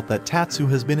turns out that Tatsu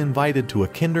has been invited to a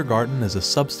kindergarten as a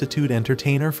substitute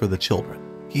entertainer for the children.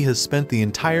 He has spent the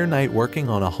entire night working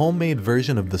on a homemade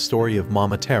version of the story of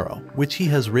Momotaro, which he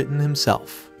has written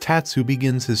himself. Tatsu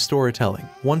begins his storytelling.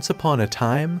 Once upon a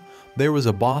time, there was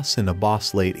a boss and a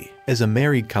boss lady. As a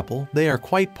married couple, they are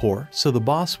quite poor, so the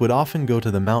boss would often go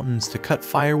to the mountains to cut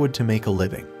firewood to make a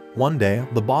living. One day,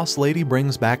 the boss lady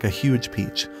brings back a huge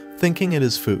peach, thinking it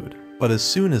is food. But as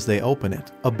soon as they open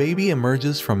it, a baby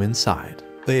emerges from inside.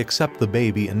 They accept the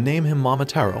baby and name him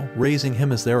Momotaro, raising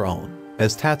him as their own.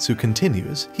 As Tatsu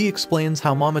continues, he explains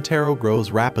how Momotaro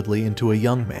grows rapidly into a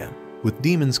young man. With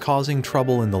demons causing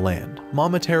trouble in the land,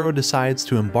 Momotaro decides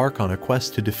to embark on a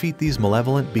quest to defeat these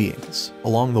malevolent beings.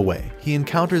 Along the way, he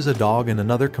encounters a dog and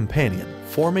another companion,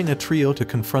 forming a trio to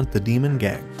confront the demon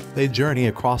gang. They journey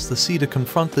across the sea to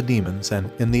confront the demons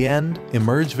and, in the end,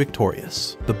 emerge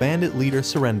victorious. The bandit leader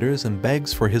surrenders and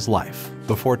begs for his life.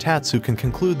 Before Tatsu can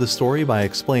conclude the story by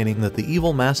explaining that the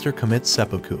evil master commits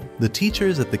seppuku, the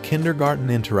teachers at the kindergarten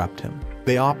interrupt him.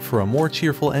 They opt for a more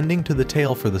cheerful ending to the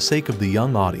tale for the sake of the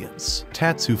young audience.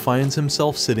 Tatsu finds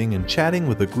himself sitting and chatting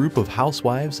with a group of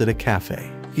housewives at a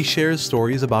cafe. He shares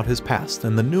stories about his past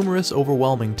and the numerous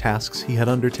overwhelming tasks he had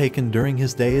undertaken during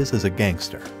his days as a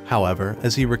gangster. However,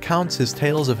 as he recounts his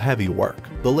tales of heavy work,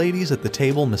 the ladies at the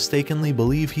table mistakenly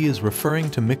believe he is referring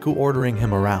to Miku ordering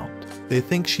him around. They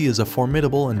think she is a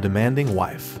formidable and demanding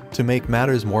wife. To make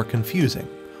matters more confusing,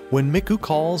 when Miku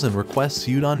calls and requests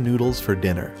udon noodles for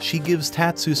dinner, she gives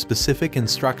Tatsu specific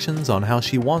instructions on how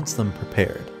she wants them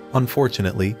prepared.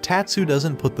 Unfortunately, Tatsu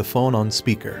doesn't put the phone on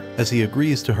speaker. As he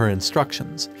agrees to her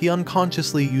instructions, he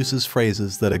unconsciously uses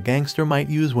phrases that a gangster might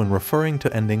use when referring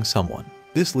to ending someone.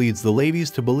 This leads the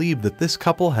ladies to believe that this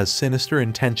couple has sinister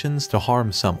intentions to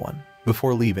harm someone.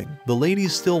 Before leaving, the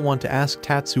ladies still want to ask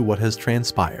Tatsu what has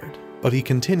transpired. But he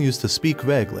continues to speak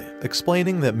vaguely,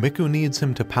 explaining that Miku needs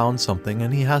him to pound something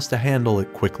and he has to handle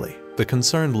it quickly. The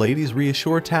concerned ladies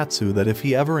reassure Tatsu that if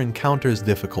he ever encounters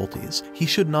difficulties, he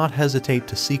should not hesitate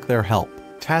to seek their help.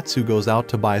 Tatsu goes out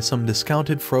to buy some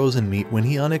discounted frozen meat when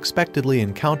he unexpectedly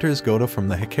encounters Gota from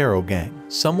the Hikaru gang,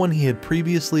 someone he had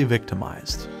previously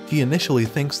victimized. He initially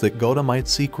thinks that Gota might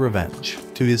seek revenge.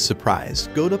 To his surprise,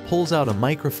 Gota pulls out a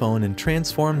microphone and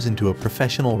transforms into a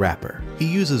professional rapper. He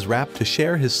uses rap to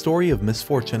share his story of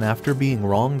misfortune after being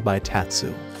wronged by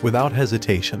Tatsu. Without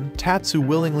hesitation, Tatsu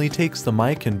willingly takes the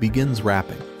mic and begins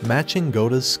rapping, matching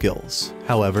Gota's skills.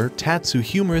 However, Tatsu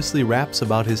humorously raps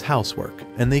about his housework,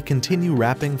 and they continue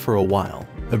rapping for a while.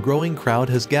 A growing crowd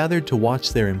has gathered to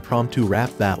watch their impromptu rap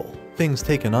battle. Things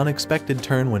take an unexpected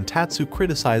turn when Tatsu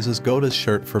criticizes Gota's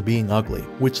shirt for being ugly,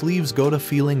 which leaves Gota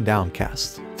feeling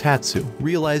downcast. Tatsu,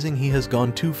 realizing he has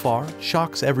gone too far,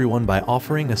 shocks everyone by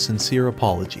offering a sincere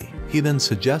apology. He then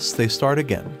suggests they start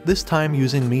again, this time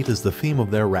using meat as the theme of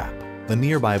their rap. A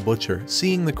nearby butcher,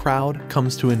 seeing the crowd,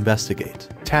 comes to investigate.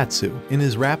 Tatsu, in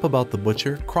his rap about the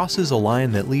butcher, crosses a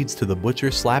line that leads to the butcher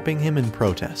slapping him in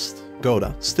protest.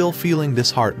 Gota, still feeling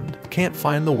disheartened, can't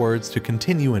find the words to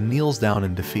continue and kneels down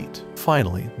in defeat.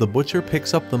 Finally, the butcher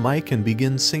picks up the mic and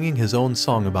begins singing his own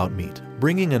song about meat,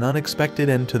 bringing an unexpected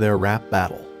end to their rap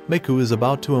battle. Miku is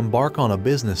about to embark on a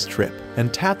business trip,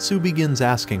 and Tatsu begins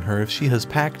asking her if she has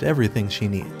packed everything she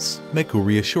needs. Miku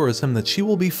reassures him that she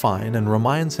will be fine and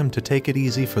reminds him to take it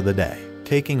easy for the day.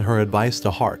 taking her advice to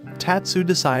heart, Tatsu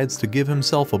decides to give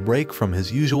himself a break from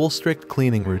his usual strict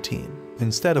cleaning routine.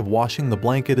 Instead of washing the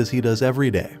blanket as he does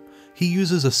every day, he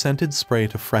uses a scented spray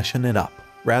to freshen it up.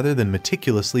 Rather than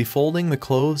meticulously folding the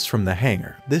clothes from the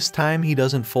hanger, this time he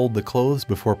doesn't fold the clothes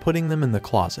before putting them in the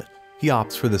closet. He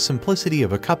opts for the simplicity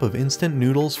of a cup of instant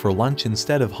noodles for lunch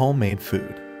instead of homemade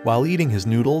food. While eating his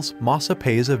noodles, Masa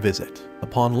pays a visit.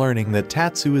 Upon learning that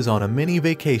Tatsu is on a mini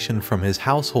vacation from his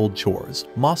household chores,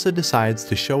 Masa decides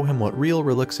to show him what real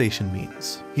relaxation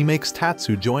means. He makes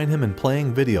Tatsu join him in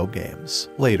playing video games.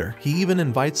 Later, he even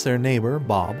invites their neighbor,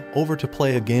 Bob, over to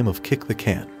play a game of kick the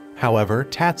can. However,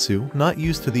 Tatsu, not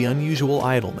used to the unusual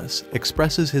idleness,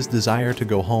 expresses his desire to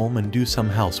go home and do some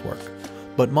housework.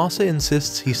 But Masa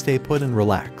insists he stay put and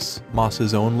relax.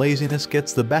 Masa's own laziness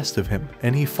gets the best of him,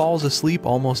 and he falls asleep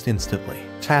almost instantly.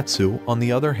 Tatsu, on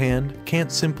the other hand, can't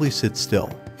simply sit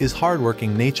still. His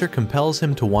hardworking nature compels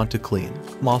him to want to clean.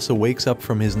 Masa wakes up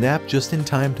from his nap just in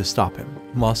time to stop him.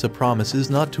 Masa promises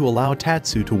not to allow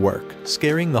Tatsu to work,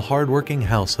 scaring the hardworking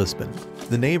house husband.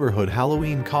 The neighborhood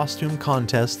Halloween costume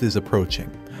contest is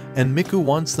approaching, and Miku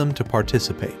wants them to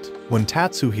participate. When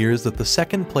Tatsu hears that the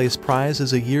second place prize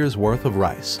is a year's worth of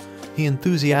rice, he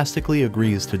enthusiastically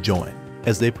agrees to join.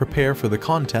 As they prepare for the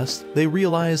contest, they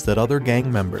realize that other gang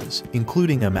members,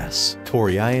 including MS,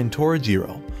 Toriai and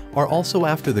Torajiro, are also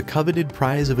after the coveted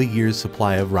prize of a year's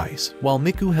supply of rice, while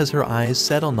Miku has her eyes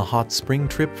set on the hot spring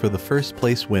trip for the first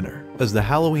place winner. As the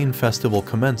Halloween festival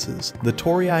commences, the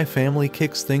Toriai family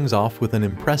kicks things off with an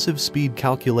impressive speed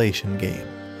calculation game,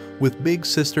 with big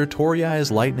sister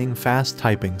Toriai's lightning-fast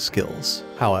typing skills.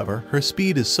 However, her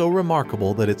speed is so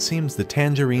remarkable that it seems the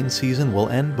tangerine season will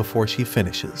end before she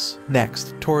finishes.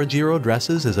 Next, Torajiro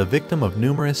dresses as a victim of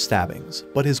numerous stabbings,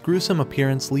 but his gruesome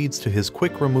appearance leads to his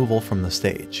quick removal from the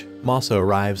stage. Masa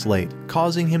arrives late,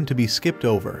 causing him to be skipped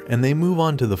over, and they move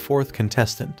on to the fourth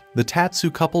contestant, the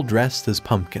Tatsu couple dressed as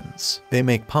pumpkins. They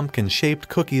make pumpkin-shaped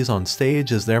cookies on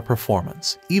stage as their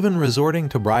performance, even resorting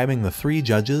to bribing the three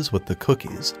judges with the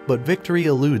cookies, but victory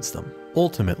eludes them.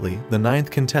 Ultimately, the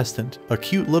ninth contestant, a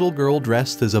cute little girl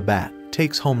dressed as a bat,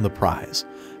 takes home the prize,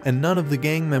 and none of the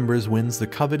gang members wins the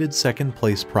coveted second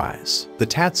place prize. The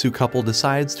Tatsu couple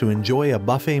decides to enjoy a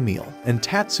buffet meal, and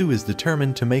Tatsu is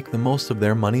determined to make the most of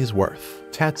their money's worth.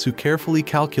 Tatsu carefully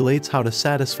calculates how to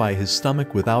satisfy his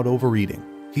stomach without overeating.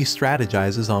 He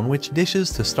strategizes on which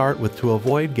dishes to start with to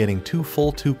avoid getting too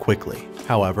full too quickly.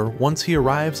 However, once he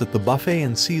arrives at the buffet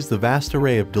and sees the vast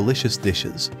array of delicious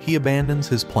dishes, he abandons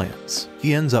his plans.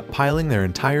 He ends up piling their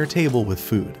entire table with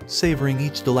food, savoring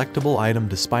each delectable item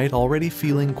despite already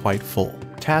feeling quite full.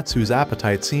 Tatsu's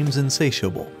appetite seems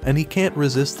insatiable, and he can't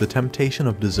resist the temptation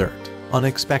of dessert.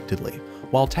 Unexpectedly,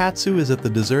 while Tatsu is at the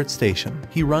dessert station,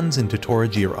 he runs into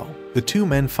Torajiro. The two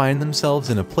men find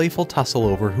themselves in a playful tussle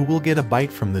over who will get a bite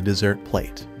from the dessert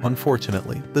plate.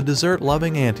 Unfortunately, the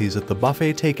dessert-loving aunties at the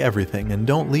buffet take everything and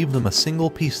don't leave them a single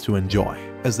piece to enjoy.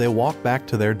 As they walk back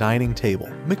to their dining table,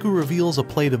 Miku reveals a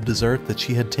plate of dessert that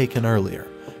she had taken earlier,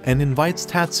 and invites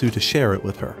Tatsu to share it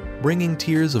with her, bringing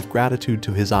tears of gratitude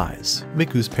to his eyes.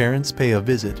 Miku's parents pay a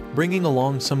visit, bringing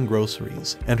along some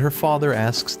groceries, and her father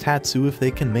asks Tatsu if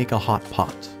they can make a hot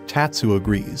pot. Tatsu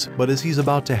agrees, but as he's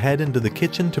about to head into the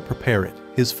kitchen to prepare it,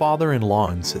 his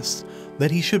father-in-law insists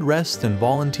that he should rest and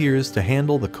volunteers to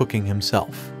handle the cooking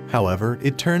himself. However,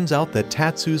 it turns out that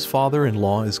Tatsu's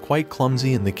father-in-law is quite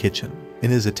clumsy in the kitchen.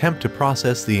 In his attempt to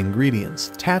process the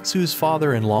ingredients, Tatsu's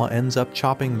father-in-law ends up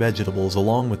chopping vegetables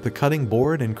along with the cutting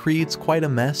board and creates quite a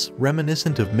mess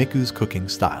reminiscent of Miku's cooking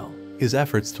style. His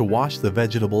efforts to wash the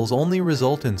vegetables only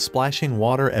result in splashing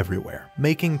water everywhere,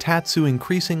 making Tatsu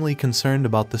increasingly concerned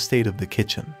about the state of the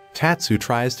kitchen. Tatsu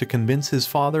tries to convince his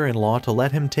father-in-law to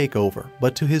let him take over,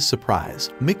 but to his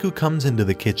surprise, Miku comes into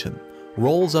the kitchen,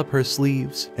 rolls up her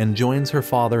sleeves, and joins her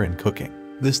father in cooking.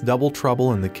 This double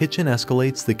trouble in the kitchen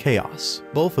escalates the chaos.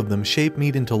 Both of them shape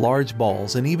meat into large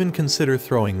balls and even consider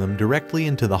throwing them directly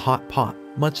into the hot pot,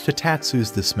 much to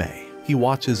Tatsu's dismay. He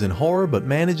watches in horror but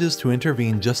manages to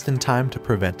intervene just in time to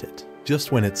prevent it.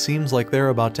 Just when it seems like they're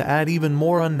about to add even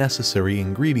more unnecessary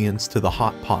ingredients to the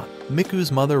hot pot,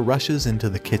 Miku's mother rushes into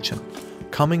the kitchen,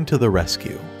 coming to the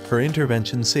rescue. Her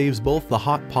intervention saves both the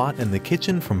hot pot and the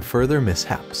kitchen from further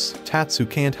mishaps. Tatsu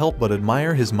can't help but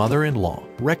admire his mother-in-law,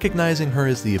 recognizing her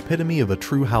as the epitome of a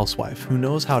true housewife who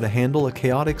knows how to handle a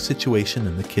chaotic situation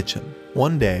in the kitchen.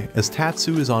 One day, as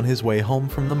Tatsu is on his way home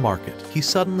from the market, he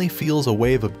suddenly feels a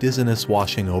wave of dizziness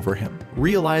washing over him.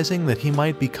 Realizing that he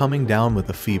might be coming down with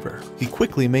a fever, he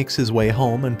quickly makes his way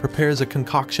home and prepares a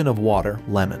concoction of water,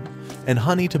 lemon, and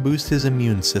honey to boost his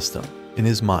immune system. In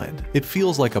his mind, it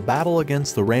feels like a battle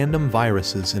against the random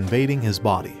viruses invading his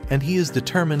body, and he is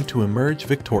determined to emerge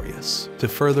victorious. To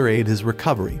further aid his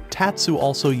recovery, Tatsu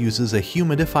also uses a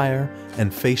humidifier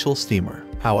and facial steamer.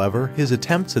 However, his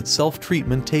attempts at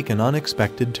self-treatment take an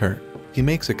unexpected turn. He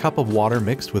makes a cup of water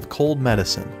mixed with cold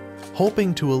medicine,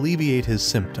 hoping to alleviate his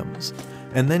symptoms,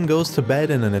 and then goes to bed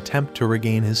in an attempt to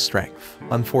regain his strength.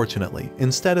 Unfortunately,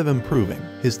 instead of improving,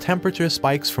 his temperature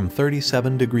spikes from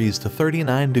 37 degrees to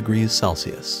 39 degrees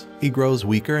Celsius. He grows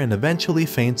weaker and eventually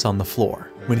faints on the floor.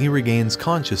 When he regains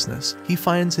consciousness, he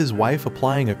finds his wife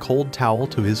applying a cold towel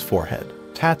to his forehead.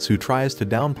 Tatsu tries to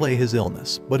downplay his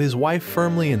illness, but his wife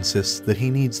firmly insists that he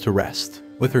needs to rest.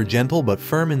 With her gentle but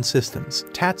firm insistence,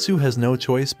 Tatsu has no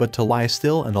choice but to lie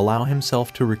still and allow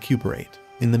himself to recuperate.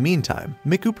 In the meantime,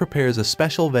 Miku prepares a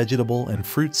special vegetable and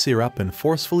fruit syrup and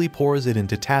forcefully pours it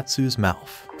into Tatsu's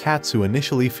mouth. Tatsu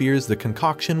initially fears the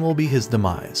concoction will be his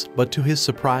demise, but to his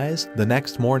surprise, the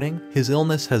next morning, his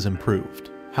illness has improved.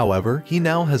 However, he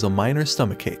now has a minor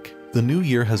stomachache. The new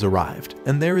year has arrived,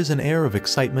 and there is an air of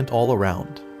excitement all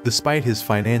around. Despite his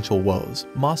financial woes,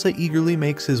 Masa eagerly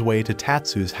makes his way to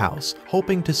Tatsu's house,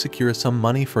 hoping to secure some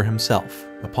money for himself.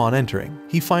 Upon entering,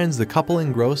 he finds the couple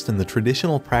engrossed in the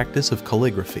traditional practice of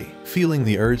calligraphy. Feeling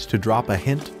the urge to drop a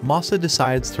hint, Masa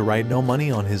decides to write no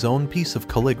money on his own piece of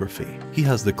calligraphy. He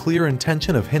has the clear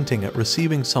intention of hinting at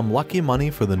receiving some lucky money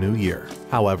for the new year.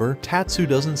 However, Tatsu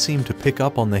doesn't seem to pick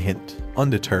up on the hint.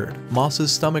 Undeterred,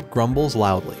 Masa's stomach grumbles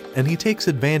loudly, and he takes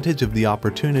advantage of the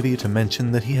opportunity to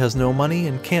mention that he has no money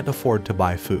and can't afford to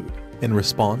buy food. In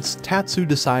response, Tatsu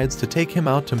decides to take him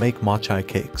out to make mochi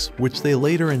cakes, which they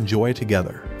later enjoy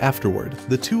together. Afterward,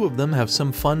 the two of them have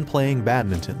some fun playing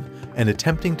badminton and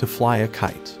attempting to fly a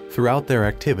kite. Throughout their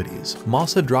activities,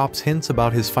 Masa drops hints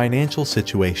about his financial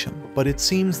situation, but it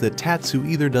seems that Tatsu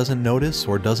either doesn't notice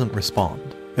or doesn't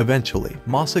respond. Eventually,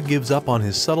 Masa gives up on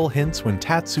his subtle hints when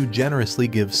Tatsu generously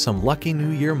gives some lucky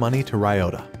New Year money to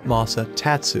Ryota. Masa,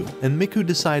 Tatsu, and Miku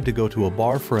decide to go to a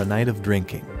bar for a night of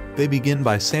drinking. They begin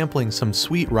by sampling some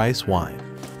sweet rice wine.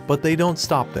 But they don't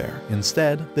stop there.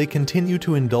 Instead, they continue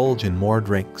to indulge in more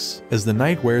drinks. As the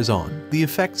night wears on, the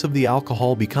effects of the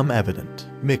alcohol become evident.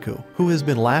 Miku, who has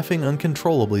been laughing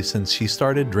uncontrollably since she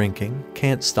started drinking,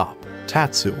 can't stop.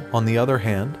 Tatsu, on the other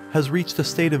hand, has reached a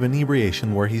state of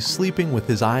inebriation where he's sleeping with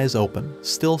his eyes open,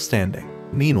 still standing.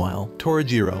 Meanwhile,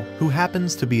 Torajiro, who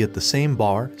happens to be at the same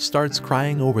bar, starts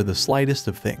crying over the slightest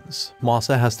of things.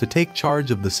 Masa has to take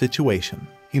charge of the situation.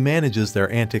 He manages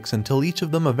their antics until each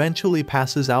of them eventually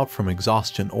passes out from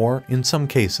exhaustion or, in some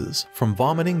cases, from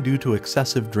vomiting due to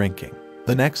excessive drinking.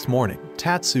 The next morning,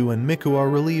 Tatsu and Miku are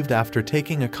relieved after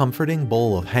taking a comforting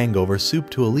bowl of hangover soup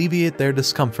to alleviate their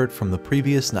discomfort from the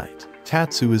previous night.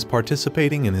 Tatsu is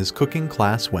participating in his cooking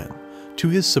class when, to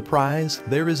his surprise,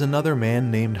 there is another man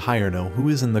named Hayano who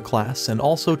is in the class and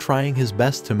also trying his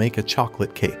best to make a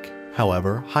chocolate cake.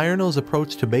 However, Hayano's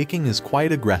approach to baking is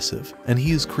quite aggressive, and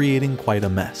he is creating quite a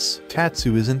mess.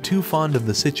 Tatsu isn't too fond of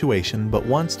the situation but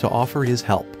wants to offer his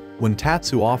help. When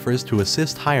Tatsu offers to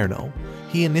assist Hayano,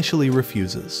 he initially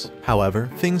refuses. However,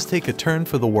 things take a turn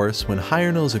for the worse when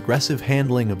Hayano's aggressive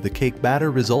handling of the cake batter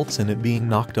results in it being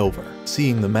knocked over.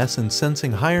 Seeing the mess and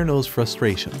sensing Hayano's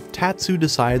frustration, Tatsu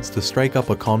decides to strike up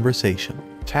a conversation.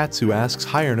 Tatsu asks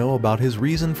Hayano about his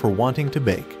reason for wanting to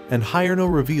bake, and Hayano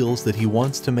reveals that he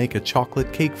wants to make a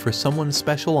chocolate cake for someone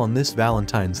special on this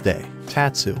Valentine's Day.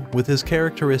 Tatsu, with his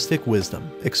characteristic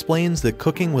wisdom, explains that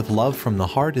cooking with love from the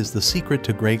heart is the secret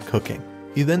to great cooking.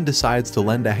 He then decides to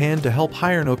lend a hand to help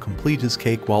Hayano complete his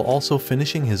cake while also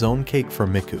finishing his own cake for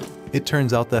Miku. It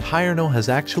turns out that Hayano has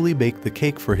actually baked the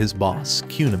cake for his boss,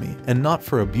 Kunami, and not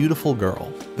for a beautiful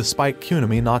girl. Despite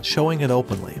Kunami not showing it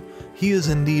openly, he is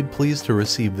indeed pleased to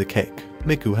receive the cake.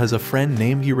 Miku has a friend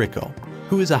named Yuriko,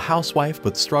 who is a housewife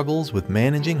but struggles with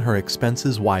managing her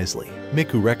expenses wisely.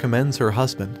 Miku recommends her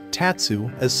husband,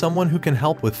 Tatsu, as someone who can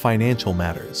help with financial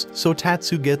matters, so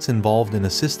Tatsu gets involved in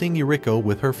assisting Yuriko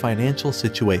with her financial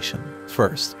situation.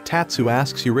 First, Tatsu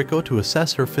asks Yuriko to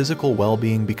assess her physical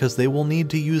well-being because they will need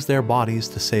to use their bodies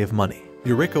to save money.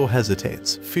 Yuriko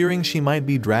hesitates, fearing she might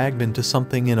be dragged into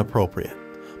something inappropriate.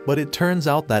 But it turns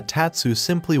out that Tatsu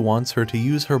simply wants her to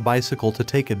use her bicycle to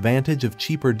take advantage of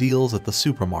cheaper deals at the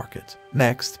supermarket.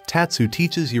 Next, Tatsu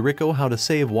teaches Yuriko how to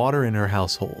save water in her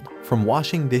household, from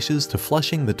washing dishes to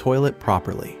flushing the toilet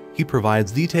properly. He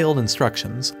provides detailed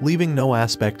instructions, leaving no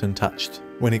aspect untouched.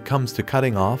 When it comes to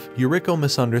cutting off, Yuriko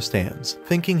misunderstands,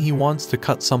 thinking he wants to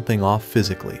cut something off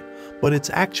physically. But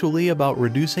it's actually about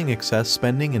reducing excess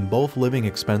spending in both living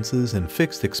expenses and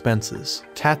fixed expenses.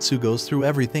 Tatsu goes through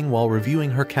everything while reviewing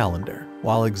her calendar.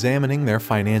 While examining their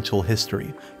financial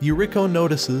history, Yuriko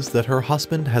notices that her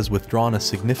husband has withdrawn a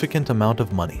significant amount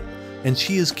of money, and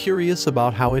she is curious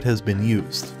about how it has been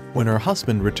used. When her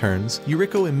husband returns,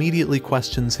 Yuriko immediately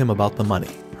questions him about the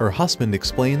money. Her husband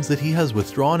explains that he has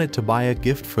withdrawn it to buy a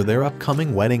gift for their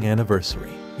upcoming wedding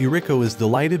anniversary. Yuriko is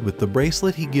delighted with the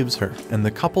bracelet he gives her, and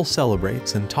the couple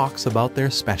celebrates and talks about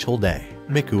their special day.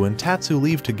 Miku and Tatsu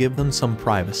leave to give them some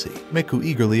privacy. Miku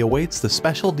eagerly awaits the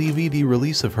special DVD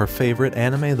release of her favorite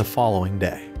anime the following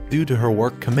day. Due to her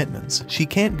work commitments, she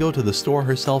can't go to the store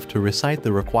herself to recite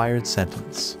the required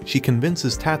sentence. She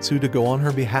convinces Tatsu to go on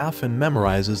her behalf and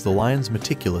memorizes the lines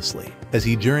meticulously. As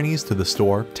he journeys to the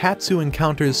store, Tatsu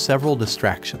encounters several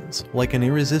distractions, like an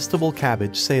irresistible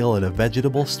cabbage sale at a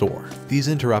vegetable store. These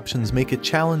interruptions make it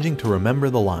challenging to remember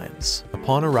the lines.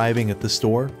 Upon arriving at the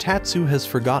store, Tatsu has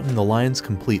forgotten the lines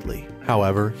completely.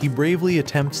 However, he bravely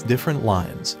attempts different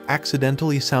lines,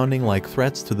 accidentally sounding like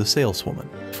threats to the saleswoman.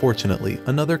 Fortunately,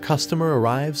 another customer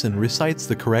arrives and recites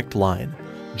the correct line,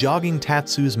 jogging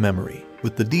Tatsu's memory.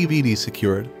 With the DVD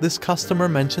secured, this customer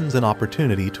mentions an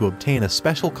opportunity to obtain a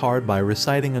special card by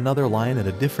reciting another line at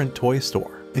a different toy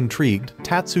store. Intrigued,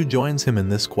 Tatsu joins him in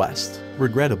this quest.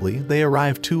 Regrettably, they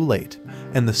arrive too late,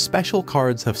 and the special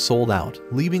cards have sold out,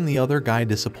 leaving the other guy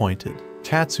disappointed.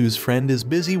 Tatsu's friend is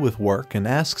busy with work and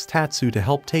asks Tatsu to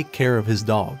help take care of his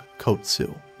dog,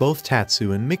 Kotsu. Both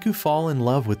Tatsu and Miku fall in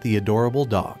love with the adorable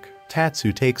dog.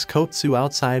 Tatsu takes Kotsu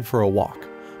outside for a walk,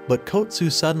 but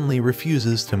Kotsu suddenly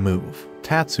refuses to move.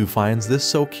 Tatsu finds this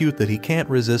so cute that he can't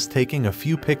resist taking a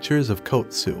few pictures of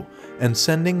Kotsu and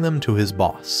sending them to his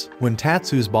boss. When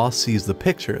Tatsu's boss sees the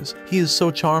pictures, he is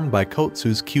so charmed by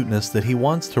Kotsu's cuteness that he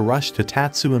wants to rush to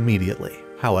Tatsu immediately.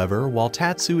 However, while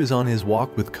Tatsu is on his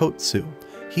walk with Kotsu,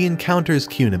 he encounters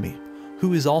Kunimi,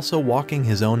 who is also walking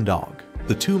his own dog.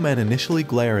 The two men initially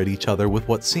glare at each other with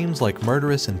what seems like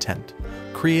murderous intent,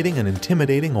 creating an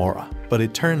intimidating aura. But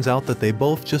it turns out that they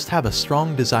both just have a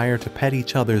strong desire to pet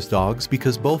each other's dogs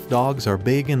because both dogs are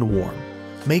big and warm,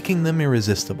 making them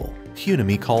irresistible.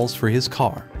 Kunimi calls for his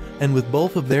car, and with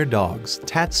both of their dogs,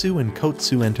 Tatsu and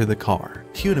Kotsu enter the car.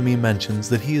 Kunimi mentions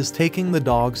that he is taking the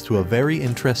dogs to a very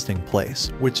interesting place,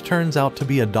 which turns out to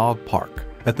be a dog park.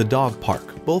 At the dog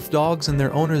park, both dogs and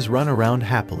their owners run around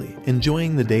happily,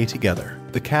 enjoying the day together.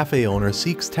 The cafe owner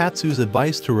seeks Tatsu's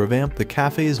advice to revamp the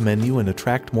cafe's menu and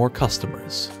attract more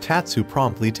customers. Tatsu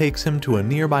promptly takes him to a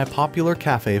nearby popular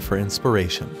cafe for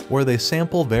inspiration, where they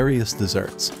sample various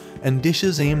desserts and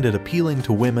dishes aimed at appealing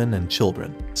to women and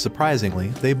children. Surprisingly,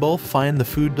 they both find the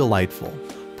food delightful,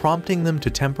 prompting them to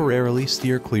temporarily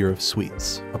steer clear of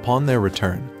sweets. Upon their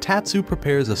return, Tatsu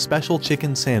prepares a special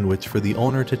chicken sandwich for the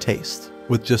owner to taste.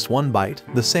 With just one bite,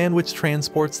 the sandwich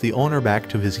transports the owner back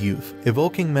to his youth,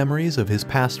 evoking memories of his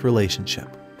past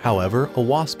relationship. However, a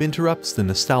wasp interrupts the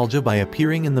nostalgia by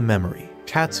appearing in the memory.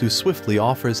 Tatsu swiftly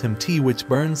offers him tea which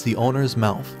burns the owner's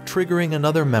mouth, triggering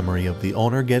another memory of the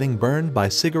owner getting burned by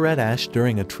cigarette ash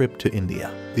during a trip to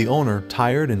India. The owner,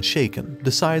 tired and shaken,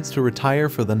 decides to retire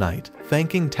for the night,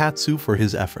 thanking Tatsu for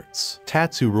his efforts.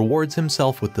 Tatsu rewards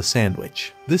himself with the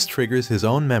sandwich. This triggers his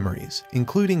own memories,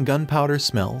 including gunpowder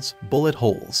smells, bullet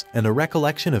holes, and a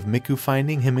recollection of Miku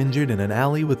finding him injured in an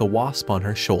alley with a wasp on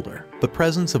her shoulder. The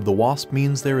presence of the wasp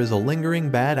means there is a lingering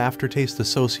bad aftertaste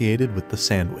associated with the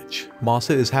sandwich.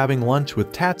 Masa is having lunch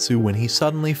with Tatsu when he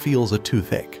suddenly feels a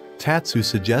toothache. Tatsu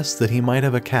suggests that he might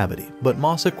have a cavity, but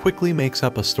Masa quickly makes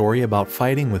up a story about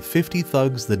fighting with 50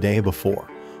 thugs the day before,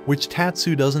 which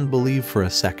Tatsu doesn't believe for a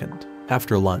second.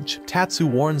 After lunch, Tatsu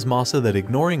warns Masa that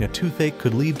ignoring a toothache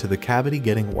could lead to the cavity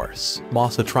getting worse.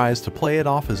 Masa tries to play it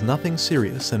off as nothing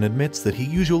serious and admits that he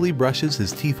usually brushes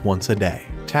his teeth once a day.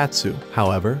 Tatsu,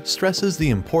 however, stresses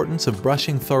the importance of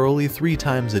brushing thoroughly 3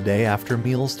 times a day after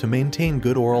meals to maintain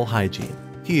good oral hygiene.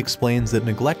 He explains that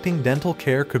neglecting dental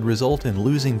care could result in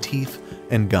losing teeth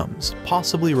and gums,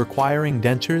 possibly requiring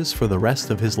dentures for the rest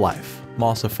of his life.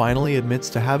 Masa finally admits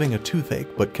to having a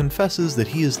toothache but confesses that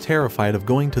he is terrified of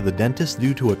going to the dentist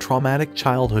due to a traumatic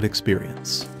childhood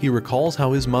experience. He recalls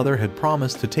how his mother had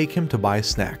promised to take him to buy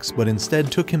snacks but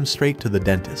instead took him straight to the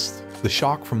dentist. The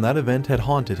shock from that event had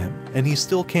haunted him, and he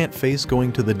still can't face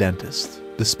going to the dentist.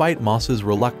 Despite Masa's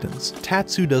reluctance,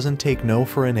 Tatsu doesn't take no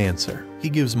for an answer. He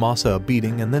gives Masa a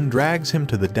beating and then drags him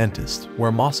to the dentist,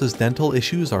 where Masa's dental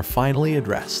issues are finally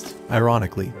addressed.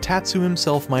 Ironically, Tatsu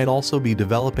himself might also be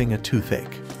developing a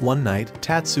toothache. One night,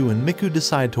 Tatsu and Miku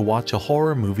decide to watch a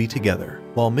horror movie together.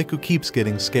 While Miku keeps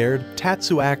getting scared,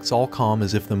 Tatsu acts all calm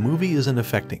as if the movie isn't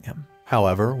affecting him.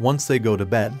 However, once they go to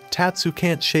bed, Tatsu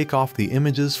can't shake off the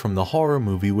images from the horror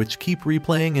movie which keep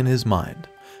replaying in his mind,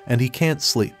 and he can't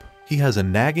sleep. He has a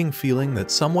nagging feeling that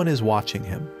someone is watching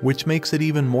him, which makes it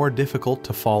even more difficult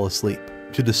to fall asleep.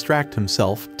 To distract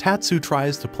himself, Tatsu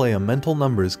tries to play a mental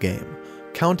numbers game,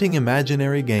 counting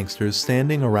imaginary gangsters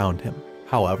standing around him.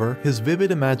 However, his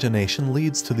vivid imagination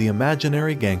leads to the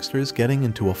imaginary gangsters getting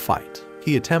into a fight.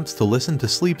 He attempts to listen to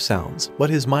sleep sounds, but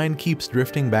his mind keeps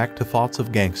drifting back to thoughts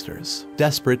of gangsters.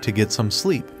 Desperate to get some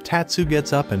sleep, Tatsu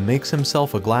gets up and makes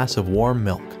himself a glass of warm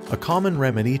milk, a common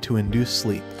remedy to induce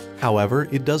sleep. However,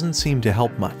 it doesn't seem to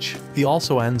help much. He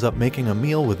also ends up making a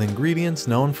meal with ingredients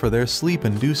known for their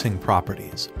sleep-inducing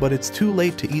properties, but it's too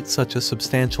late to eat such a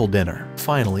substantial dinner.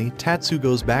 Finally, Tatsu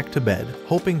goes back to bed,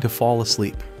 hoping to fall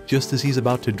asleep. Just as he's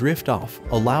about to drift off,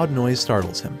 a loud noise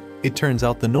startles him. It turns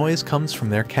out the noise comes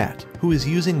from their cat, who is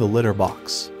using the litter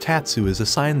box. Tatsu is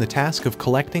assigned the task of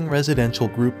collecting residential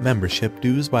group membership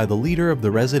dues by the leader of the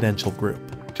residential group.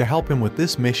 To help him with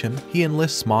this mission, he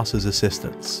enlists Masa's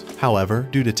assistance. However,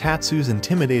 due to Tatsu's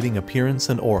intimidating appearance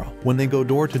and aura, when they go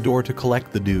door to door to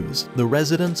collect the dues, the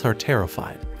residents are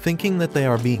terrified, thinking that they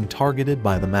are being targeted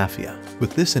by the mafia.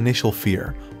 With this initial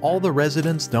fear, all the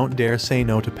residents don't dare say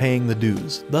no to paying the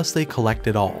dues, thus they collect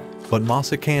it all. But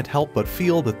Masa can't help but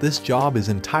feel that this job is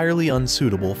entirely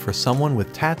unsuitable for someone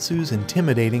with Tatsu's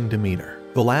intimidating demeanor.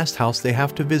 The last house they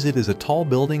have to visit is a tall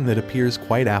building that appears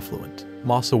quite affluent.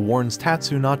 Masa warns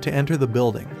Tatsu not to enter the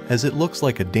building, as it looks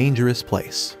like a dangerous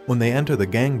place. When they enter the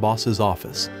gang boss's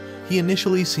office, he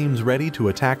initially seems ready to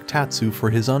attack Tatsu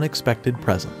for his unexpected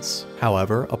presence.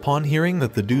 However, upon hearing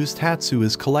that the dues Tatsu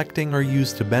is collecting are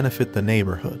used to benefit the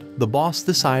neighborhood, the boss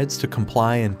decides to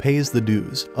comply and pays the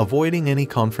dues, avoiding any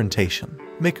confrontation.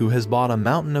 Miku has bought a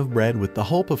mountain of bread with the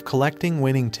hope of collecting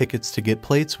winning tickets to get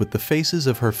plates with the faces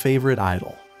of her favorite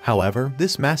idol. However,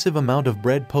 this massive amount of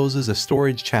bread poses a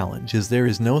storage challenge as there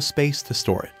is no space to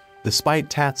store it. Despite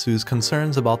Tatsu's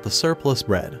concerns about the surplus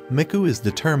bread, Miku is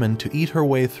determined to eat her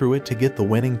way through it to get the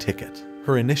winning ticket.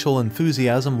 Her initial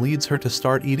enthusiasm leads her to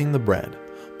start eating the bread,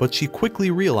 but she quickly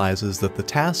realizes that the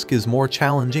task is more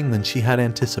challenging than she had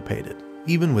anticipated.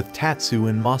 Even with Tatsu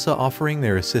and Masa offering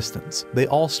their assistance, they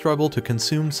all struggle to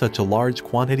consume such a large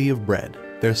quantity of bread.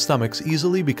 Their stomachs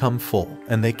easily become full,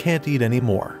 and they can't eat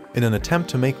anymore. In an attempt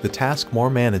to make the task more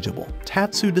manageable,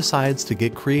 Tatsu decides to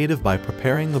get creative by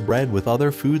preparing the bread with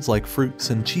other foods like fruits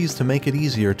and cheese to make it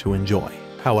easier to enjoy.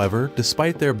 However,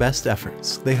 despite their best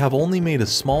efforts, they have only made a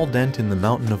small dent in the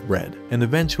mountain of bread, and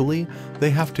eventually,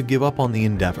 they have to give up on the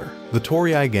endeavor. The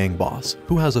Torii gang boss,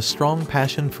 who has a strong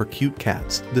passion for cute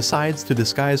cats, decides to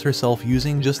disguise herself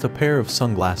using just a pair of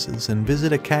sunglasses and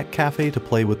visit a cat cafe to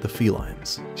play with the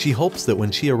felines. She hopes that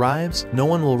when she arrives, no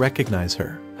one will recognize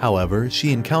her. However,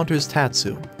 she encounters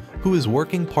Tatsu, who is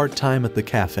working part-time at the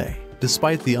cafe.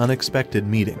 Despite the unexpected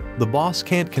meeting, the boss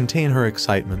can't contain her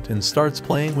excitement and starts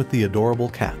playing with the adorable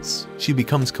cats. She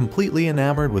becomes completely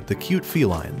enamored with the cute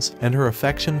felines, and her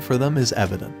affection for them is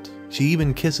evident. She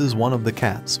even kisses one of the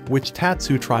cats, which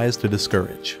Tatsu tries to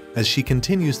discourage. As she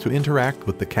continues to interact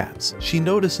with the cats, she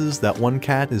notices that one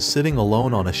cat is sitting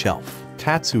alone on a shelf.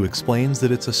 Tatsu explains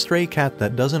that it's a stray cat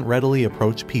that doesn't readily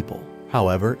approach people.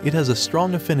 However, it has a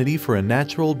strong affinity for a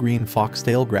natural green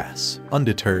foxtail grass.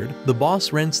 Undeterred, the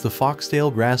boss rents the foxtail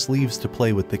grass leaves to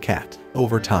play with the cat.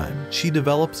 Over time, she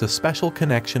develops a special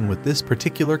connection with this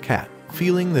particular cat,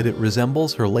 feeling that it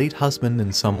resembles her late husband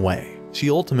in some way. She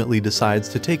ultimately decides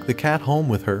to take the cat home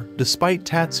with her, despite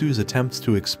Tatsu's attempts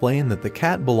to explain that the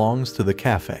cat belongs to the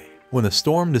cafe. When a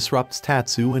storm disrupts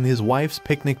Tatsu and his wife's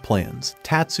picnic plans,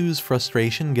 Tatsu's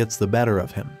frustration gets the better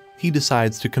of him. He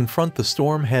decides to confront the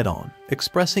storm head-on,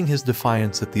 expressing his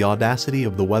defiance at the audacity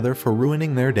of the weather for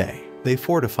ruining their day. They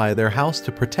fortify their house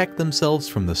to protect themselves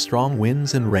from the strong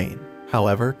winds and rain.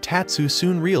 However, Tatsu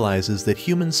soon realizes that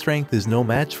human strength is no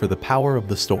match for the power of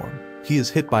the storm. He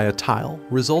is hit by a tile,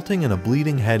 resulting in a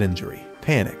bleeding head injury.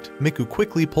 Panicked, Miku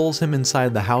quickly pulls him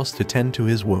inside the house to tend to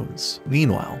his wounds.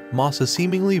 Meanwhile, Masa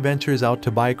seemingly ventures out to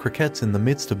buy croquettes in the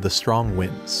midst of the strong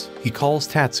winds. He calls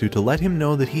Tatsu to let him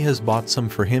know that he has bought some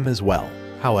for him as well.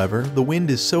 However, the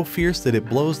wind is so fierce that it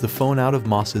blows the phone out of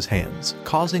Masa's hands,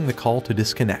 causing the call to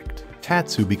disconnect.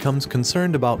 Tatsu becomes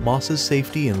concerned about Masa's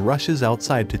safety and rushes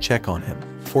outside to check on him.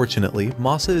 Fortunately,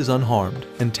 Masa is unharmed,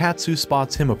 and Tatsu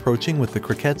spots him approaching with the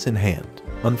croquettes in hand.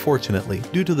 Unfortunately,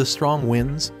 due to the strong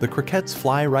winds, the croquettes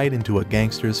fly right into a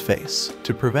gangster's face.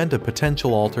 To prevent a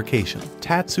potential altercation,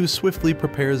 Tatsu swiftly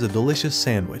prepares a delicious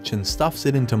sandwich and stuffs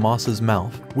it into Masa's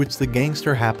mouth, which the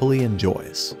gangster happily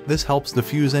enjoys. This helps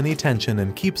diffuse any tension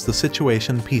and keeps the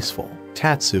situation peaceful.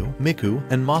 Tatsu, Miku,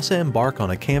 and Masa embark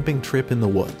on a camping trip in the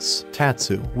woods.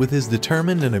 Tatsu, with his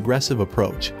determined and aggressive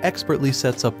approach, expertly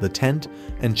sets up the tent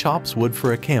and chops wood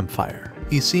for a campfire.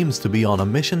 He seems to be on a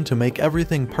mission to make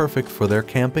everything perfect for their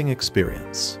camping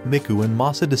experience. Miku and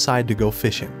Masa decide to go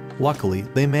fishing. Luckily,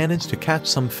 they manage to catch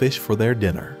some fish for their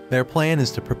dinner. Their plan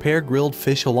is to prepare grilled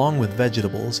fish along with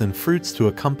vegetables and fruits to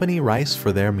accompany rice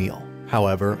for their meal.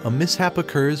 However, a mishap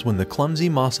occurs when the clumsy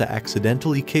Masa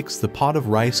accidentally kicks the pot of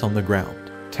rice on the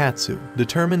ground. Tatsu,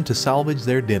 determined to salvage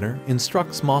their dinner,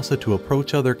 instructs Masa to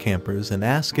approach other campers and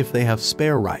ask if they have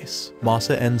spare rice.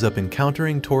 Masa ends up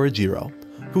encountering Torajiro,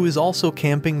 who is also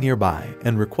camping nearby,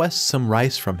 and requests some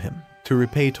rice from him. To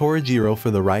repay Torajiro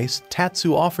for the rice,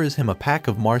 Tatsu offers him a pack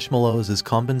of marshmallows as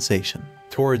compensation.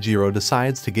 Torajiro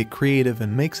decides to get creative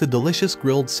and makes a delicious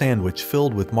grilled sandwich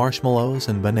filled with marshmallows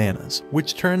and bananas,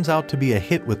 which turns out to be a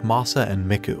hit with Masa and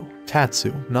Miku.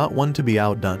 Tatsu, not one to be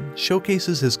outdone,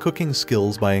 showcases his cooking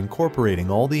skills by incorporating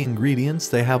all the ingredients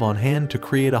they have on hand to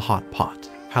create a hot pot.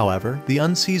 However, the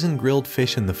unseasoned grilled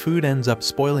fish in the food ends up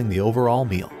spoiling the overall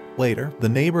meal. Later, the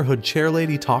neighborhood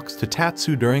chairlady talks to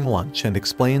Tatsu during lunch and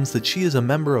explains that she is a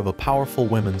member of a powerful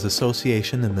women's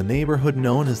association in the neighborhood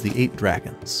known as the Eight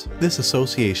Dragons. This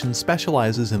association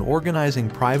specializes in organizing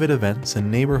private events and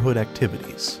neighborhood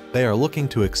activities. They are looking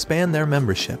to expand their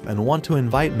membership and want to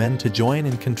invite men to join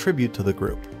and contribute to the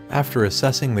group. After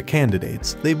assessing the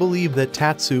candidates, they believe that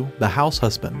Tatsu, the house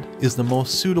husband, is the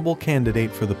most suitable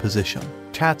candidate for the position.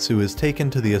 Tatsu is taken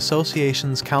to the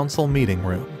association's council meeting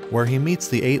room, where he meets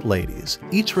the 8 ladies,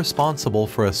 each responsible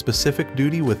for a specific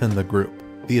duty within the group.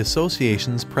 The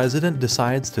association's president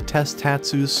decides to test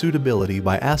Tatsu's suitability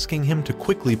by asking him to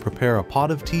quickly prepare a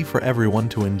pot of tea for everyone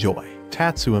to enjoy.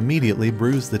 Tatsu immediately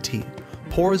brews the tea,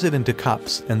 pours it into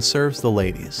cups, and serves the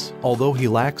ladies. Although he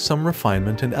lacks some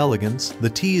refinement and elegance, the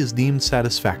tea is deemed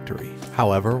satisfactory.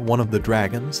 However, one of the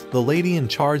dragons, the lady in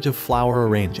charge of flower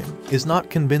arranging, is not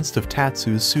convinced of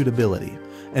Tatsu's suitability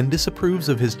and disapproves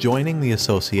of his joining the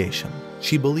association.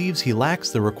 She believes he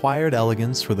lacks the required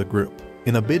elegance for the group.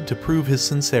 In a bid to prove his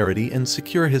sincerity and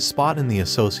secure his spot in the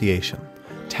association,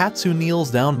 Tatsu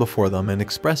kneels down before them and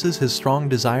expresses his strong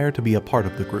desire to be a part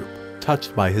of the group.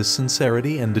 Touched by his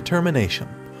sincerity and determination,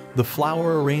 the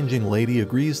flower arranging lady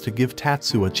agrees to give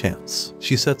Tatsu a chance.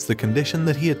 She sets the condition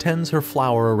that he attends her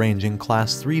flower arranging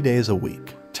class 3 days a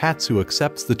week. Tatsu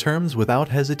accepts the terms without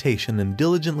hesitation and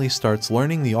diligently starts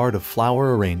learning the art of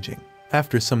flower arranging.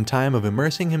 After some time of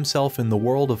immersing himself in the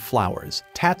world of flowers,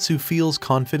 Tatsu feels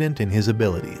confident in his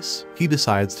abilities. He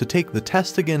decides to take the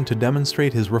test again to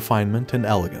demonstrate his refinement and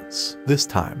elegance. This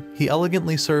time, he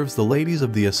elegantly serves the ladies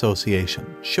of the association,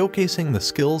 showcasing the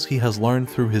skills he has learned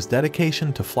through his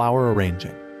dedication to flower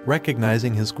arranging.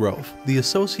 Recognizing his growth, the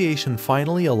association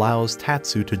finally allows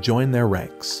Tatsu to join their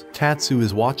ranks. Tatsu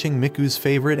is watching Miku's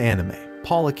favorite anime,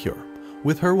 Polycure,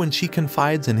 with her when she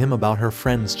confides in him about her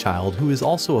friend's child who is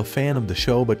also a fan of the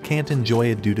show but can't enjoy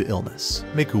it due to illness.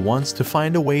 Miku wants to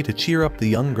find a way to cheer up the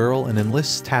young girl and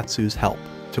enlists Tatsu's help.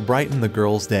 To brighten the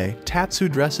girl's day, Tatsu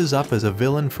dresses up as a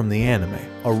villain from the anime,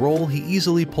 a role he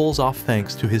easily pulls off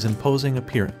thanks to his imposing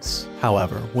appearance.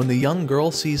 However, when the young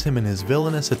girl sees him in his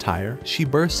villainous attire, she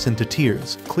bursts into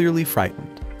tears, clearly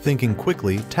frightened. Thinking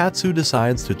quickly, Tatsu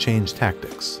decides to change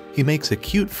tactics. He makes a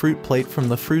cute fruit plate from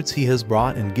the fruits he has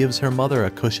brought and gives her mother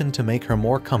a cushion to make her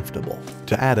more comfortable.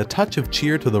 To add a touch of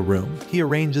cheer to the room, he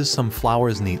arranges some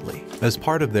flowers neatly. As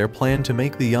part of their plan to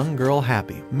make the young girl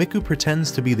happy, Miku pretends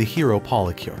to be the hero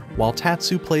Polycure, while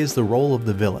Tatsu plays the role of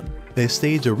the villain. They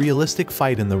stage a realistic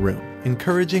fight in the room,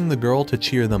 encouraging the girl to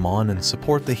cheer them on and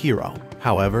support the hero.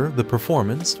 However, the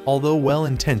performance, although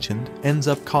well-intentioned, ends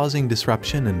up causing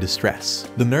disruption and distress.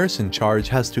 The nurse in charge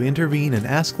has to intervene and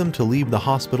ask them to leave the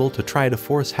hospital to try to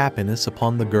force happiness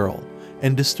upon the girl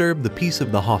and disturb the peace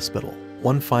of the hospital.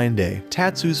 One fine day,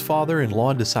 Tatsu's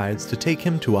father-in-law decides to take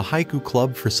him to a haiku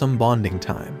club for some bonding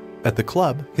time. At the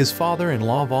club, his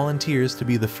father-in-law volunteers to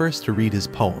be the first to read his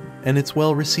poem, and it's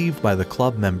well received by the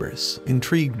club members.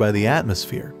 Intrigued by the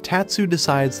atmosphere, Tatsu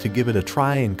decides to give it a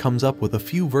try and comes up with a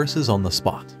few verses on the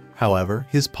spot. However,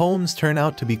 his poems turn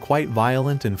out to be quite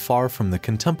violent and far from the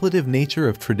contemplative nature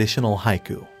of traditional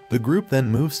haiku. The group then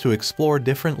moves to explore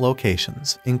different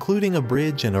locations, including a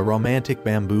bridge and a romantic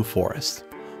bamboo forest,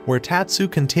 where Tatsu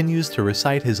continues to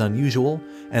recite his unusual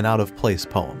and out-of-place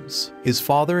poems. His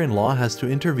father-in-law has to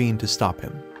intervene to stop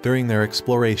him. During their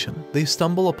exploration, they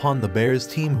stumble upon the bear's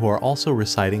team who are also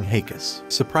reciting haikus.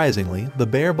 Surprisingly, the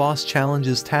bear boss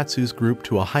challenges Tatsu's group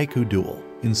to a haiku duel.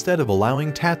 Instead of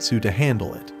allowing Tatsu to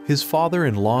handle it, his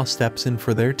father-in-law steps in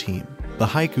for their team. the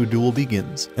haiku duel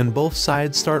begins, and both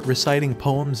sides start reciting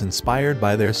poems inspired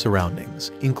by their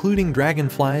surroundings, including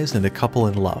dragonflies and a couple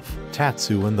in love.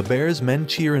 Tatsu and the Bear's men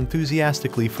cheer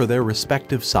enthusiastically for their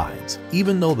respective sides,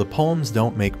 even though the poems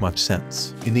don't make much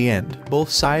sense. In the end,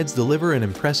 both sides deliver an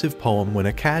impressive poem when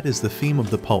a cat is the theme of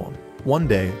the poem. One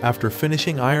day, after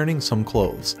finishing ironing some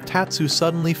clothes, Tatsu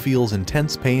suddenly feels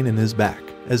intense pain in his back,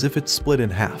 as if it's split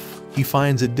in half. He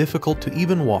finds it difficult to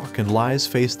even walk and lies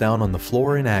face down on the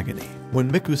floor in agony.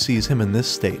 When Miku sees him in this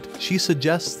state, she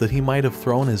suggests that he might have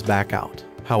thrown his back out.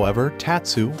 However,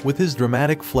 Tatsu, with his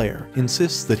dramatic flair,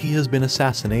 insists that he has been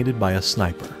assassinated by a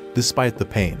sniper. Despite the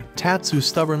pain, Tatsu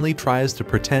stubbornly tries to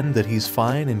pretend that he's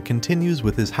fine and continues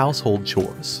with his household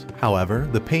chores. However,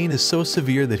 the pain is so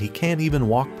severe that he can't even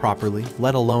walk properly,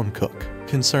 let alone cook.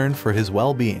 Concerned for his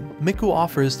well-being, Miku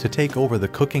offers to take over the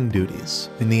cooking duties.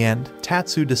 In the end,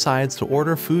 Tatsu decides to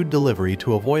order food delivery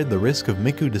to avoid the risk of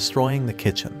Miku destroying the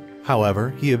kitchen. However,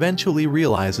 he eventually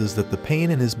realizes that the pain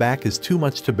in his back is too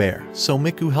much to bear, so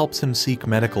Miku helps him seek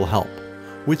medical help,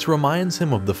 which reminds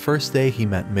him of the first day he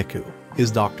met Miku.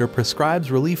 His doctor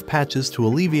prescribes relief patches to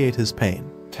alleviate his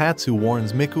pain. Tatsu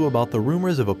warns Miku about the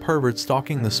rumors of a pervert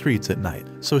stalking the streets at night,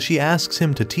 so she asks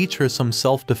him to teach her some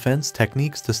self-defense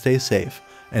techniques to stay safe,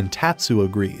 and Tatsu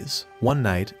agrees. One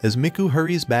night, as Miku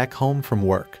hurries back home from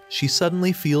work, she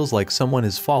suddenly feels like someone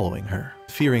is following her.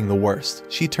 Fearing the worst,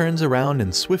 she turns around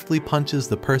and swiftly punches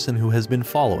the person who has been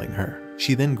following her.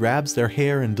 She then grabs their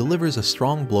hair and delivers a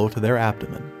strong blow to their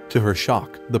abdomen. To her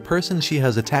shock, the person she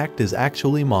has attacked is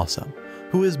actually Masa,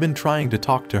 who has been trying to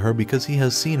talk to her because he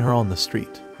has seen her on the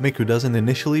street. Miku doesn't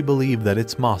initially believe that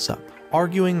it's Masa,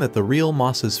 arguing that the real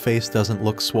Masa's face doesn't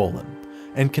look swollen,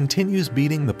 and continues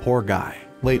beating the poor guy.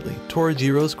 Lately,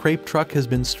 Torajiro's crepe truck has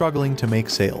been struggling to make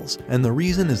sales, and the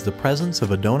reason is the presence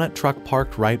of a donut truck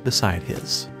parked right beside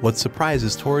his. What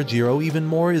surprises Torajiro even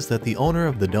more is that the owner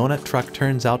of the donut truck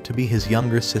turns out to be his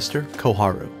younger sister,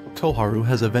 Koharu. Koharu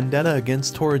has a vendetta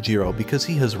against Torajiro because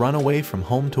he has run away from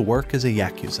home to work as a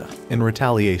Yakuza. In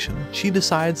retaliation, she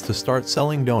decides to start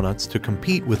selling donuts to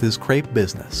compete with his crepe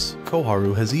business.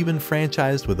 Koharu has even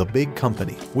franchised with a big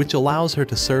company, which allows her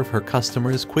to serve her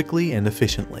customers quickly and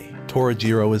efficiently.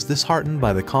 Torajiro is disheartened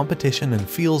by the competition and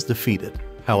feels defeated.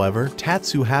 However,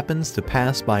 Tatsu happens to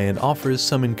pass by and offers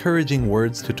some encouraging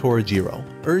words to Torajiro,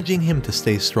 urging him to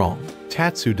stay strong.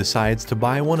 Tatsu decides to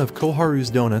buy one of Koharu's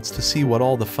donuts to see what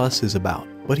all the fuss is about,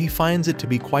 but he finds it to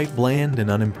be quite bland and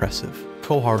unimpressive.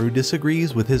 Koharu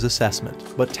disagrees with his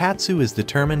assessment, but Tatsu is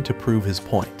determined to prove his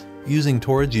point. Using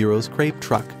Torajiro's crepe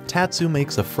truck, Tatsu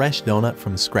makes a fresh donut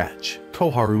from scratch.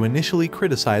 Koharu initially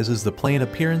criticizes the plain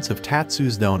appearance of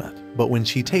Tatsu's donut, but when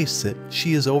she tastes it,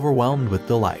 she is overwhelmed with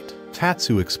delight.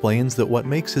 Tatsu explains that what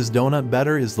makes his donut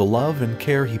better is the love and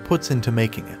care he puts into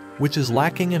making it, which is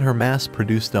lacking in her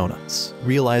mass-produced donuts.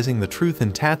 Realizing the truth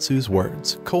in Tatsu's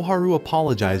words, Koharu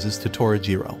apologizes to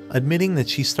Torajiro, admitting that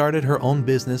she started her own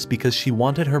business because she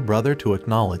wanted her brother to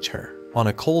acknowledge her. On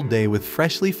a cold day with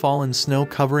freshly fallen snow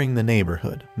covering the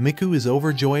neighborhood, Miku is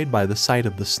overjoyed by the sight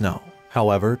of the snow.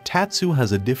 However, Tatsu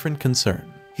has a different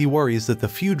concern. He worries that the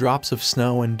few drops of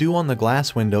snow and dew on the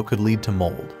glass window could lead to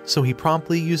mold, so he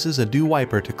promptly uses a dew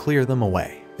wiper to clear them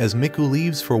away. As Miku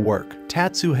leaves for work,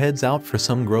 Tatsu heads out for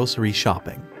some grocery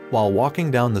shopping. While walking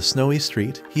down the snowy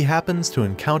street, he happens to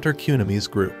encounter Kunami's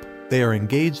group. They are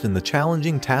engaged in the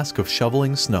challenging task of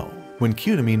shoveling snow. When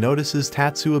Kunami notices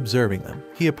Tatsu observing them,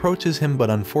 he approaches him but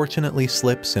unfortunately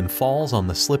slips and falls on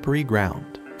the slippery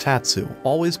ground. Tatsu,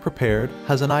 always prepared,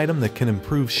 has an item that can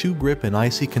improve shoe grip in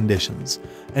icy conditions,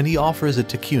 and he offers it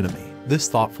to Kunami. This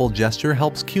thoughtful gesture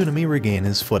helps Kunami regain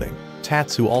his footing.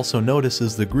 Tatsu also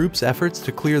notices the group's efforts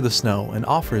to clear the snow and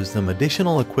offers them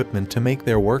additional equipment to make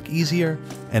their work easier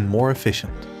and more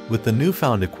efficient. With the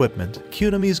newfound equipment,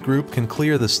 Kunami's group can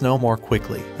clear the snow more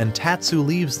quickly, and Tatsu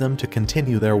leaves them to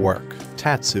continue their work.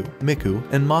 Tatsu, Miku,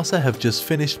 and Masa have just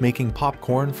finished making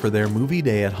popcorn for their movie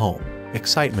day at home.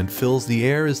 Excitement fills the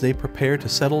air as they prepare to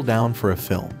settle down for a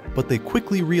film, but they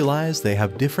quickly realize they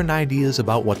have different ideas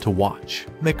about what to watch.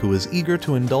 Miku is eager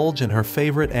to indulge in her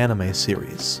favorite anime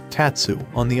series. Tatsu,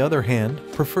 on the other hand,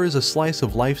 prefers a slice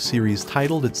of life series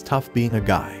titled It's Tough Being a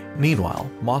Guy. Meanwhile,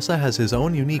 Masa has his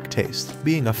own unique taste,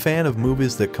 being a fan of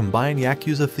movies that combine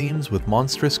Yakuza themes with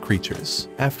monstrous creatures.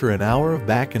 After an hour of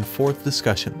back and forth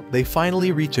discussion, they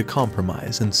finally reach a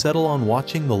compromise and settle on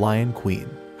watching The Lion Queen.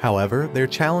 However, their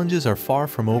challenges are far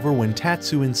from over when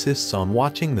Tatsu insists on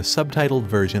watching the subtitled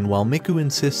version while Miku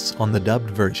insists on the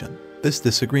dubbed version. This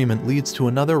disagreement leads to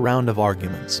another round of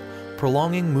arguments,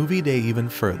 prolonging movie day even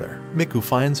further. Miku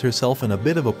finds herself in a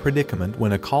bit of a predicament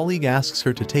when a colleague asks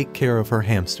her to take care of her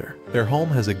hamster. Their home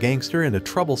has a gangster and a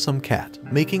troublesome cat,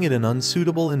 making it an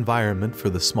unsuitable environment for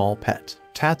the small pet.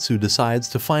 Tatsu decides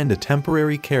to find a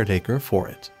temporary caretaker for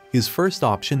it. His first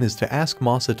option is to ask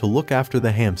Masa to look after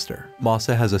the hamster.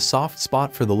 Masa has a soft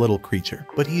spot for the little creature,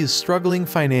 but he is struggling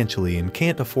financially and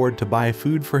can't afford to buy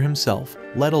food for himself,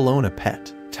 let alone a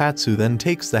pet. Tatsu then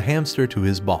takes the hamster to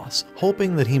his boss,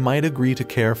 hoping that he might agree to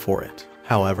care for it.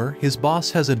 However, his boss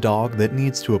has a dog that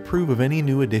needs to approve of any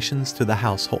new additions to the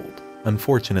household.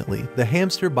 Unfortunately, the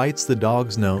hamster bites the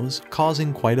dog's nose,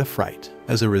 causing quite a fright.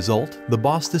 As a result, the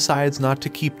boss decides not to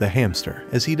keep the hamster,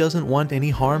 as he doesn't want any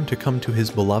harm to come to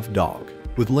his beloved dog.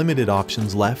 With limited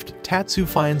options left, Tatsu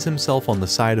finds himself on the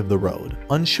side of the road,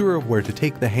 unsure of where to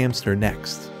take the hamster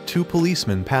next. Two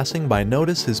policemen passing by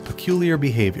notice his peculiar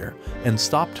behavior and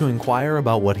stop to inquire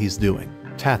about what he's doing.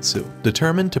 Tatsu,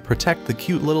 determined to protect the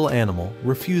cute little animal,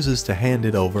 refuses to hand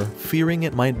it over, fearing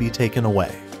it might be taken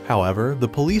away. However, the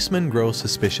policemen grow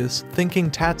suspicious, thinking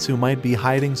Tatsu might be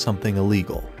hiding something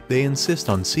illegal. They insist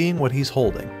on seeing what he's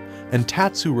holding, and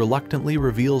Tatsu reluctantly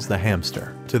reveals the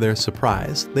hamster. To their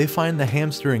surprise, they find the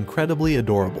hamster incredibly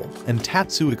adorable, and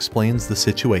Tatsu explains the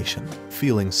situation.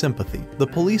 Feeling sympathy, the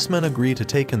policemen agree to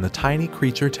take in the tiny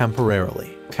creature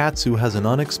temporarily. Tatsu has an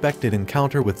unexpected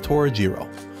encounter with Torajiro,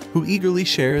 who eagerly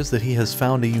shares that he has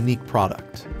found a unique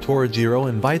product. Torajiro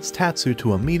invites Tatsu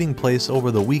to a meeting place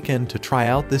over the weekend to try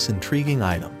out this intriguing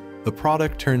item. The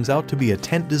product turns out to be a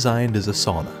tent designed as a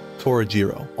sauna.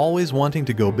 Torajiro, always wanting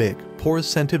to go big, pours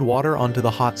scented water onto the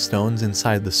hot stones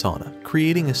inside the sauna,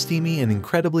 creating a steamy and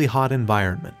incredibly hot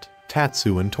environment.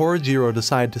 Tatsu and Torajiro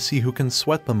decide to see who can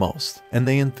sweat the most, and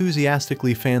they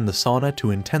enthusiastically fan the sauna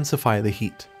to intensify the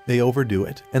heat. They overdo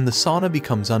it, and the sauna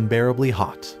becomes unbearably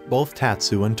hot. Both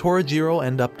Tatsu and Torajiro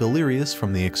end up delirious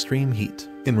from the extreme heat.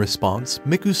 In response,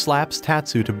 Miku slaps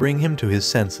Tatsu to bring him to his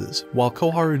senses, while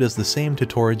Koharu does the same to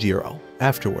Torajiro.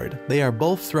 Afterward, they are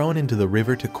both thrown into the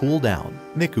river to cool down.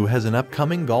 Miku has an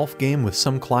upcoming golf game with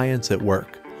some clients at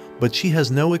work, but she has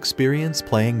no experience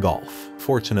playing golf.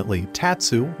 Fortunately,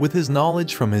 Tatsu, with his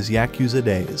knowledge from his Yakuza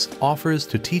days, offers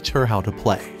to teach her how to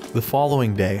play. The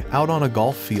following day, out on a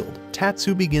golf field,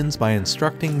 Tatsu begins by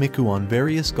instructing Miku on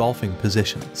various golfing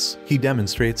positions. He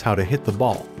demonstrates how to hit the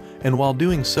ball, and while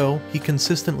doing so, he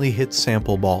consistently hits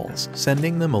sample balls,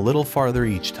 sending them a little farther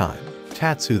each time.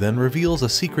 Tatsu then reveals a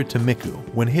secret to Miku.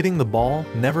 When hitting the ball,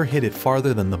 never hit it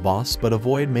farther than the boss, but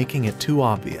avoid making it too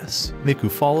obvious. Miku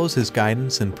follows his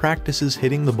guidance and practices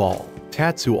hitting the ball.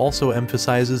 Tatsu also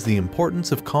emphasizes the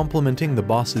importance of complimenting the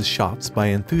boss's shots by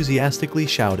enthusiastically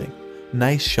shouting,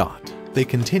 "Nice shot." They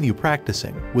continue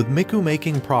practicing, with Miku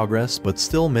making progress but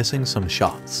still missing some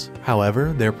shots.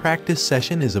 However, their practice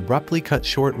session is abruptly cut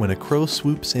short when a crow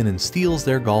swoops in and steals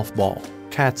their golf ball.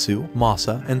 Tatsu,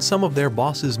 Masa, and some of their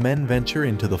boss's men venture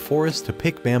into the forest to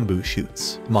pick bamboo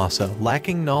shoots. Masa,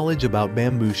 lacking knowledge about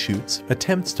bamboo shoots,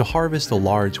 attempts to harvest a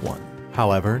large one.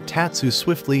 However, Tatsu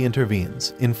swiftly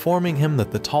intervenes, informing him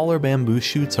that the taller bamboo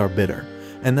shoots are bitter,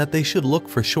 and that they should look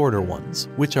for shorter ones,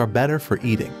 which are better for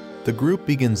eating. The group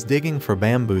begins digging for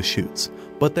bamboo shoots,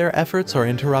 but their efforts are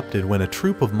interrupted when a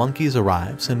troop of monkeys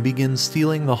arrives and begins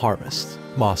stealing the harvest.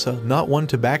 Masa, not one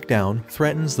to back down,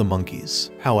 threatens the monkeys.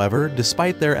 However,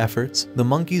 despite their efforts, the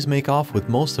monkeys make off with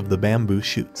most of the bamboo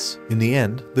shoots. In the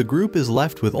end, the group is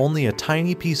left with only a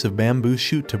tiny piece of bamboo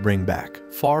shoot to bring back,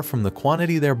 far from the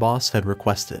quantity their boss had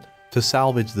requested. To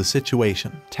salvage the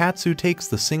situation, Tatsu takes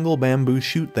the single bamboo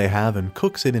shoot they have and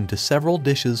cooks it into several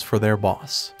dishes for their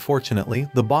boss. Fortunately,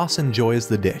 the boss enjoys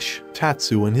the dish.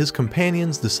 Tatsu and his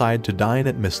companions decide to dine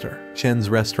at Mr. Chen's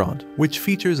restaurant, which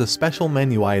features a special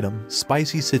menu item,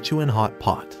 spicy Sichuan hot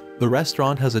pot. The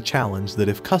restaurant has a challenge that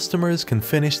if customers can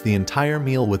finish the entire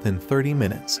meal within 30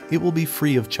 minutes, it will be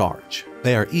free of charge.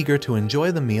 They are eager to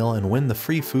enjoy the meal and win the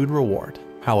free food reward.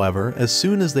 However, as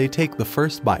soon as they take the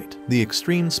first bite, the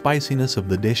extreme spiciness of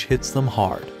the dish hits them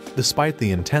hard. Despite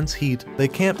the intense heat, they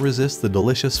can't resist the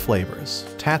delicious flavors.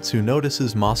 Tatsu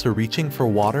notices Masa reaching for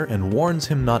water and warns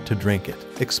him not to drink it,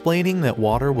 explaining that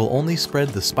water will only spread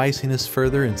the spiciness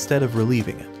further instead of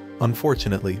relieving it.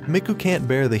 Unfortunately, Miku can't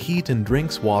bear the heat and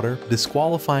drinks water,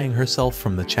 disqualifying herself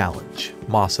from the challenge.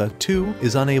 Masa, too,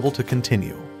 is unable to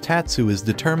continue. Tatsu is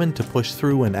determined to push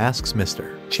through and asks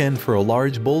Mr. Chen for a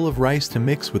large bowl of rice to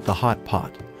mix with the hot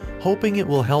pot, hoping it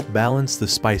will help balance the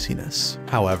spiciness.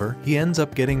 However, he ends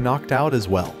up getting knocked out as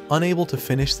well, unable to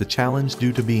finish the challenge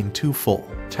due to being too full.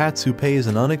 Tatsu pays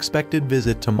an unexpected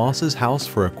visit to Masa's house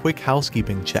for a quick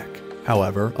housekeeping check.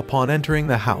 However, upon entering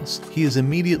the house, he is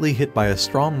immediately hit by a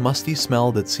strong musty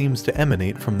smell that seems to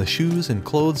emanate from the shoes and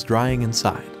clothes drying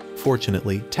inside.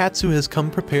 Fortunately, Tatsu has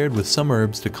come prepared with some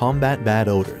herbs to combat bad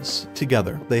odors.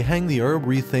 Together, they hang the herb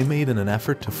wreath they made in an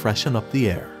effort to freshen up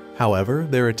the air. However,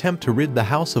 their attempt to rid the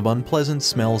house of unpleasant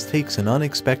smells takes an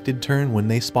unexpected turn when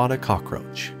they spot a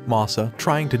cockroach. Masa,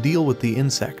 trying to deal with the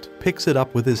insect, picks it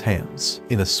up with his hands.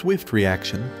 In a swift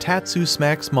reaction, Tatsu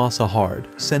smacks Masa hard,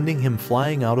 sending him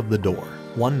flying out of the door.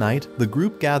 One night, the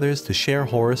group gathers to share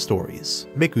horror stories.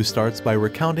 Miku starts by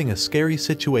recounting a scary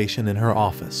situation in her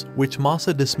office, which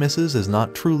Masa dismisses as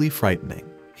not truly frightening.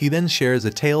 He then shares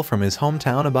a tale from his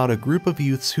hometown about a group of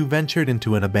youths who ventured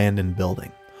into an abandoned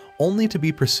building, only to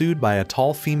be pursued by a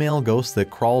tall female ghost that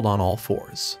crawled on all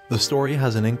fours. The story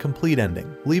has an incomplete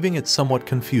ending, leaving it somewhat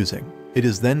confusing. It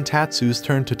is then Tatsu's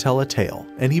turn to tell a tale,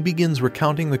 and he begins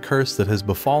recounting the curse that has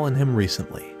befallen him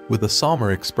recently. With a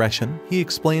somber expression, he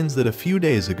explains that a few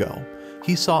days ago,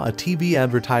 he saw a TV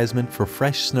advertisement for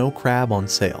fresh snow crab on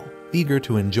sale. Eager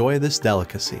to enjoy this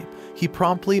delicacy, he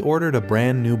promptly ordered a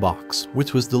brand new box,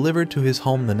 which was delivered to his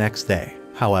home the next day.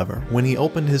 However, when he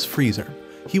opened his freezer,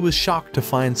 he was shocked to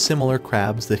find similar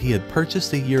crabs that he had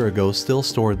purchased a year ago still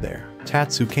stored there.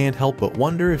 Tatsu can't help but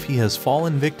wonder if he has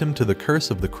fallen victim to the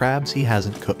curse of the crabs he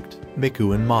hasn't cooked.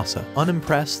 Miku and Masa,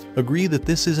 unimpressed, agree that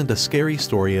this isn't a scary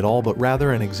story at all but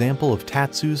rather an example of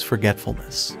Tatsu's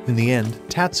forgetfulness. In the end,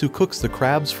 Tatsu cooks the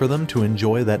crabs for them to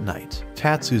enjoy that night.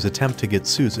 Tatsu's attempt to get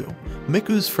Suzu,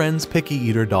 Miku's friend's picky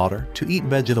eater daughter, to eat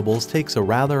vegetables takes a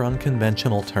rather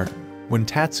unconventional turn. When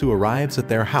Tatsu arrives at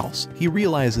their house, he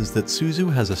realizes that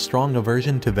Suzu has a strong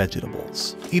aversion to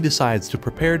vegetables. He decides to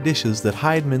prepare dishes that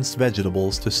hide minced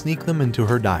vegetables to sneak them into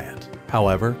her diet.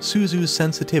 However, Suzu's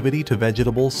sensitivity to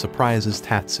vegetables surprises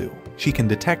Tatsu. She can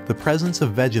detect the presence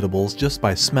of vegetables just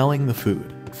by smelling the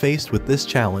food. Faced with this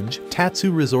challenge,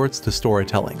 Tatsu resorts to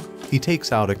storytelling. He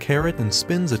takes out a carrot and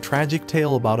spins a tragic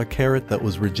tale about a carrot that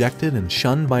was rejected and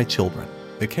shunned by children.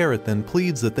 The carrot then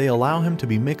pleads that they allow him to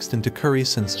be mixed into curry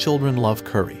since children love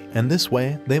curry, and this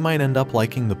way, they might end up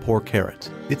liking the poor carrot.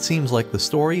 It seems like the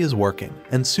story is working,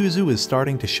 and Suzu is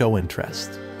starting to show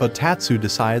interest. But Tatsu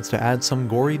decides to add some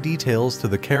gory details to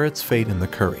the carrot's fate in the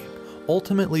curry,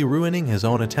 ultimately ruining his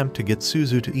own attempt to get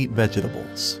Suzu to eat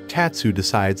vegetables. Tatsu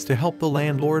decides to help the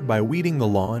landlord by weeding the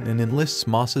lawn and enlists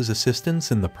Masa's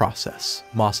assistance in the process.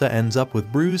 Masa ends up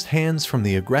with bruised hands from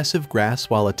the aggressive grass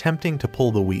while attempting to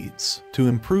pull the weeds. To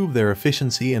improve their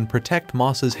efficiency and protect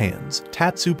Masa's hands,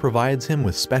 Tatsu provides him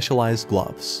with specialized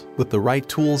gloves. With the right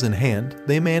tools in hand,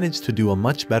 they manage to do a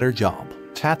much better job.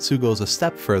 Tatsu goes a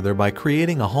step further by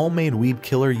creating a homemade weed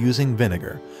killer using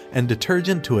vinegar and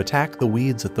detergent to attack the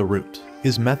weeds at the root.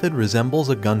 His method resembles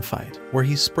a gunfight, where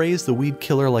he sprays the weed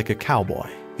killer like a cowboy.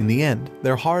 In the end,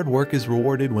 their hard work is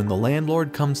rewarded when the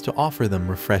landlord comes to offer them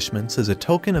refreshments as a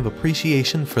token of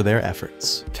appreciation for their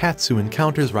efforts. Tatsu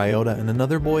encounters Ryota and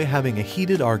another boy having a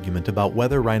heated argument about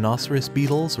whether rhinoceros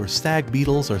beetles or stag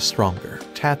beetles are stronger.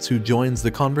 Tatsu joins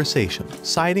the conversation,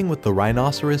 siding with the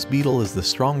rhinoceros beetle as the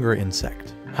stronger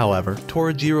insect. However,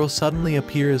 Torajiro suddenly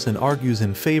appears and argues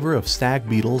in favor of stag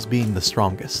beetles being the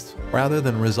strongest. Rather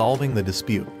than resolving the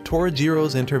dispute,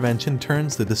 Torajiro's intervention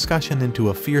turns the discussion into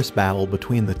a fierce battle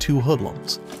between the two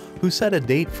hoodlums, who set a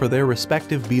date for their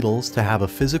respective beetles to have a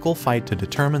physical fight to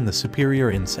determine the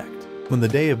superior insect. When the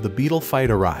day of the beetle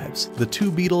fight arrives, the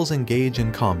two beetles engage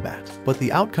in combat, but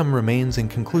the outcome remains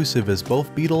inconclusive as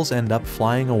both beetles end up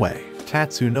flying away.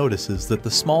 Tatsu notices that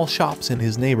the small shops in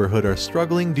his neighborhood are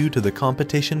struggling due to the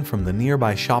competition from the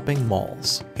nearby shopping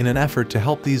malls. In an effort to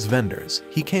help these vendors,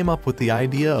 he came up with the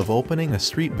idea of opening a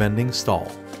street vending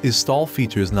stall. His stall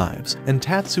features knives, and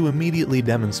Tatsu immediately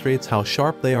demonstrates how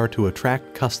sharp they are to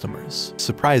attract customers.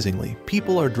 Surprisingly,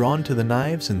 people are drawn to the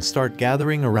knives and start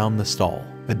gathering around the stall.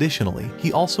 Additionally,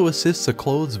 he also assists a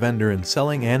clothes vendor in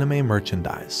selling anime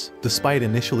merchandise. Despite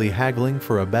initially haggling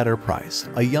for a better price,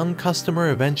 a young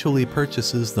customer eventually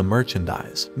purchases the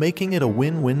merchandise, making it a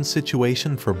win-win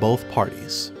situation for both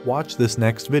parties. Watch this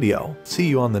next video. See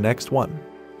you on the next one.